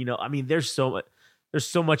delivered. There's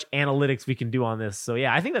so much analytics we can do on this. So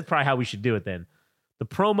yeah, I think that's probably how we should do it then. The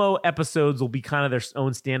promo episodes will be kind of their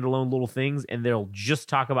own standalone little things, and they'll just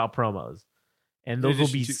talk about promos. And those will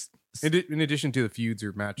be in addition to the feuds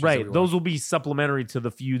or matches. Right. Those will be supplementary to the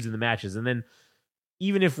feuds and the matches. And then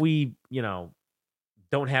even if we,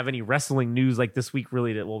 don't have any wrestling news like this week,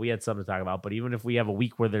 really, we had something to talk about, but even if we have a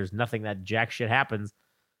week where there's nothing, that jack shit happens,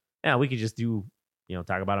 yeah, we could just do,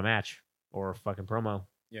 talk about a match or a fucking promo.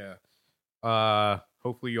 Yeah.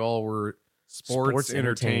 Hopefully you all were sports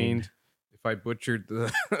entertained. If I butchered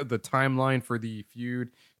the the timeline for the feud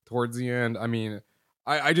towards the end,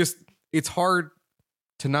 I just, it's hard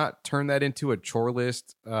to not turn that into a chore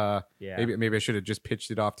list. Yeah. Maybe I should have just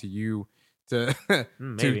pitched it off to you to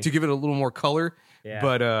to give it a little more color. Yeah.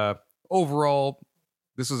 But overall,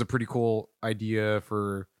 this was a pretty cool idea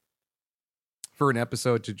for an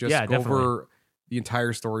episode to just go over the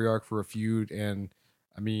entire story arc for a feud. And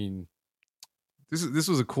this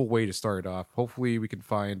was a cool way to start it off. Hopefully we can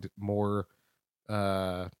find more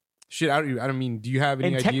shit. Do you have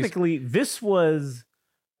any ideas? Technically, this was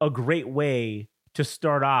a great way to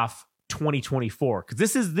start off 2024, because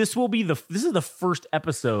this is the first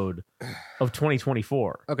episode of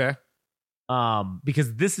 2024. Okay.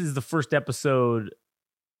 Because this is the first episode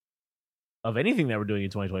of anything that we're doing in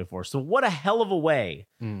 2024. So what a hell of a way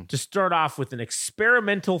to start off with an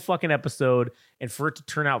experimental fucking episode and for it to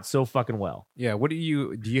turn out so fucking well. Yeah. Do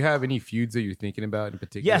you have any feuds that you're thinking about in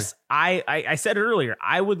particular? Yes. I said it earlier.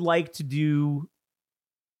 I would like to do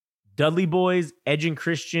Dudley Boys, Edge and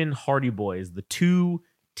Christian, Hardy Boys, the two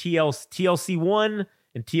TLC 1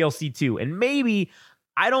 and TLC 2. And maybe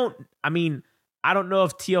I don't know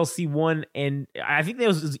if TLC 1 and I think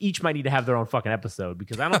those each might need to have their own fucking episode,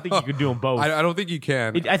 because I don't think you could do them both. I don't think you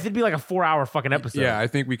can. I think it'd be like a 4-hour fucking episode. Yeah, I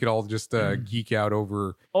think we could all just geek out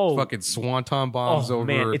over fucking swanton bombs.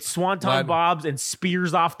 Man, it's swanton bombs and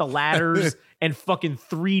spears off the ladders and fucking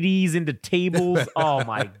 3Ds into tables. Oh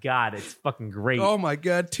my God, it's fucking great. Oh my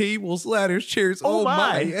God, tables, ladders, chairs. Oh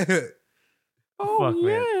my. Oh, fuck,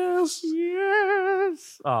 yes. Man. Yes.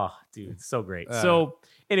 Yes. Oh, dude, so great. So,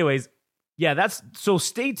 anyways, yeah, so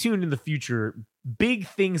stay tuned in the future. Big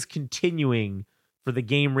things continuing for the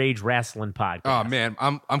Game Rage Wrasslin podcast. Oh man,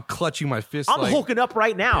 I'm clutching my fist. I'm hulking up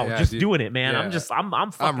right now, just doing it, man. Yeah.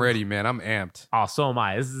 I'm ready, man. I'm amped. Oh, so am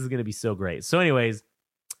I. This is gonna be so great. So, anyways,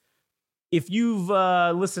 if you've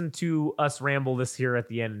listened to us ramble this here at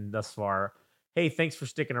the end thus far, hey, thanks for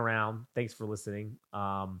sticking around. Thanks for listening.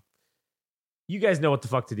 You guys know what the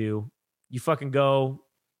fuck to do. You fucking go.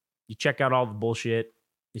 You check out all the bullshit.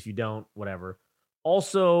 If you don't, whatever.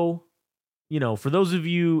 Also, for those of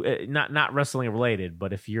you not wrestling related,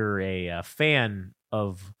 but if you're a fan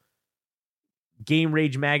of Game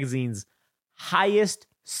Rage Magazine's highest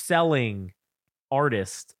selling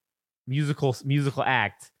artist, musical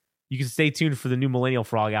act, you can stay tuned for the new Millennial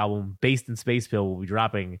Frog album, Based in Space Pill, will be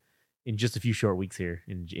dropping in just a few short weeks here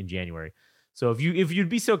in January. So if you'd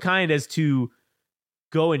be so kind as to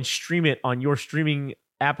go and stream it on your streaming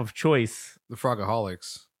app of choice, The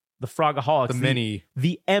Frogaholics,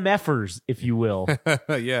 the MFers, if you will.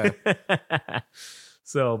 Yeah.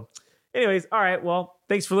 So, anyways, all right. Well,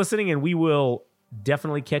 thanks for listening, and we will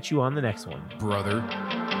definitely catch you on the next one, brother.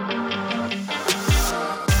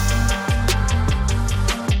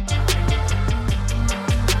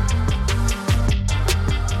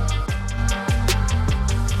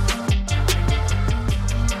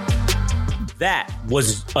 That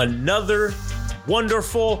was another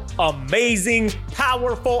wonderful, amazing,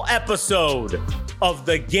 powerful episode of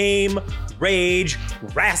the Game Rage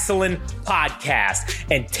Wrasslin podcast.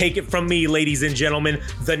 And take it from me, ladies and gentlemen,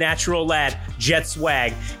 the natural lad, Jet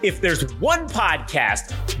Swag. If there's one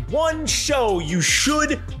podcast, one show you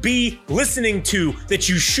should be listening to, that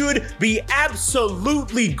you should be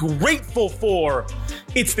absolutely grateful for,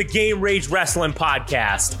 it's the Game Rage Wrasslin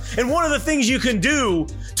podcast. And one of the things you can do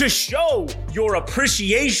to show your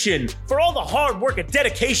appreciation for all the hard work and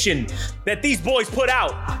dedication that these boys put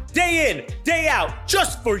out day in, day out,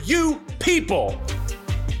 just for you people,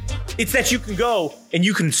 it's that you can go and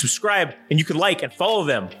you can subscribe and you can like and follow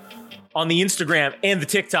them on the Instagram and the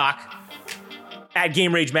TikTok at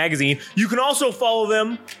Game Rage Magazine. You can also follow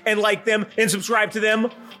them and like them and subscribe to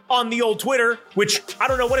them on the old Twitter, which I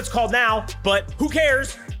don't know what it's called now, but who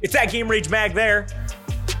cares? It's at Game Rage Mag there.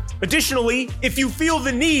 Additionally, if you feel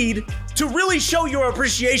the need to really show your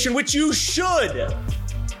appreciation, which you should,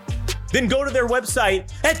 then go to their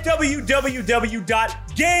website at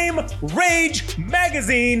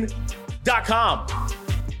www.GameRageMagazine.com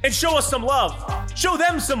and show us some love. Show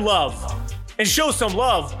them some love. And show some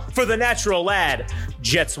love for the natural lad,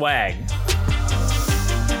 Jet Swag.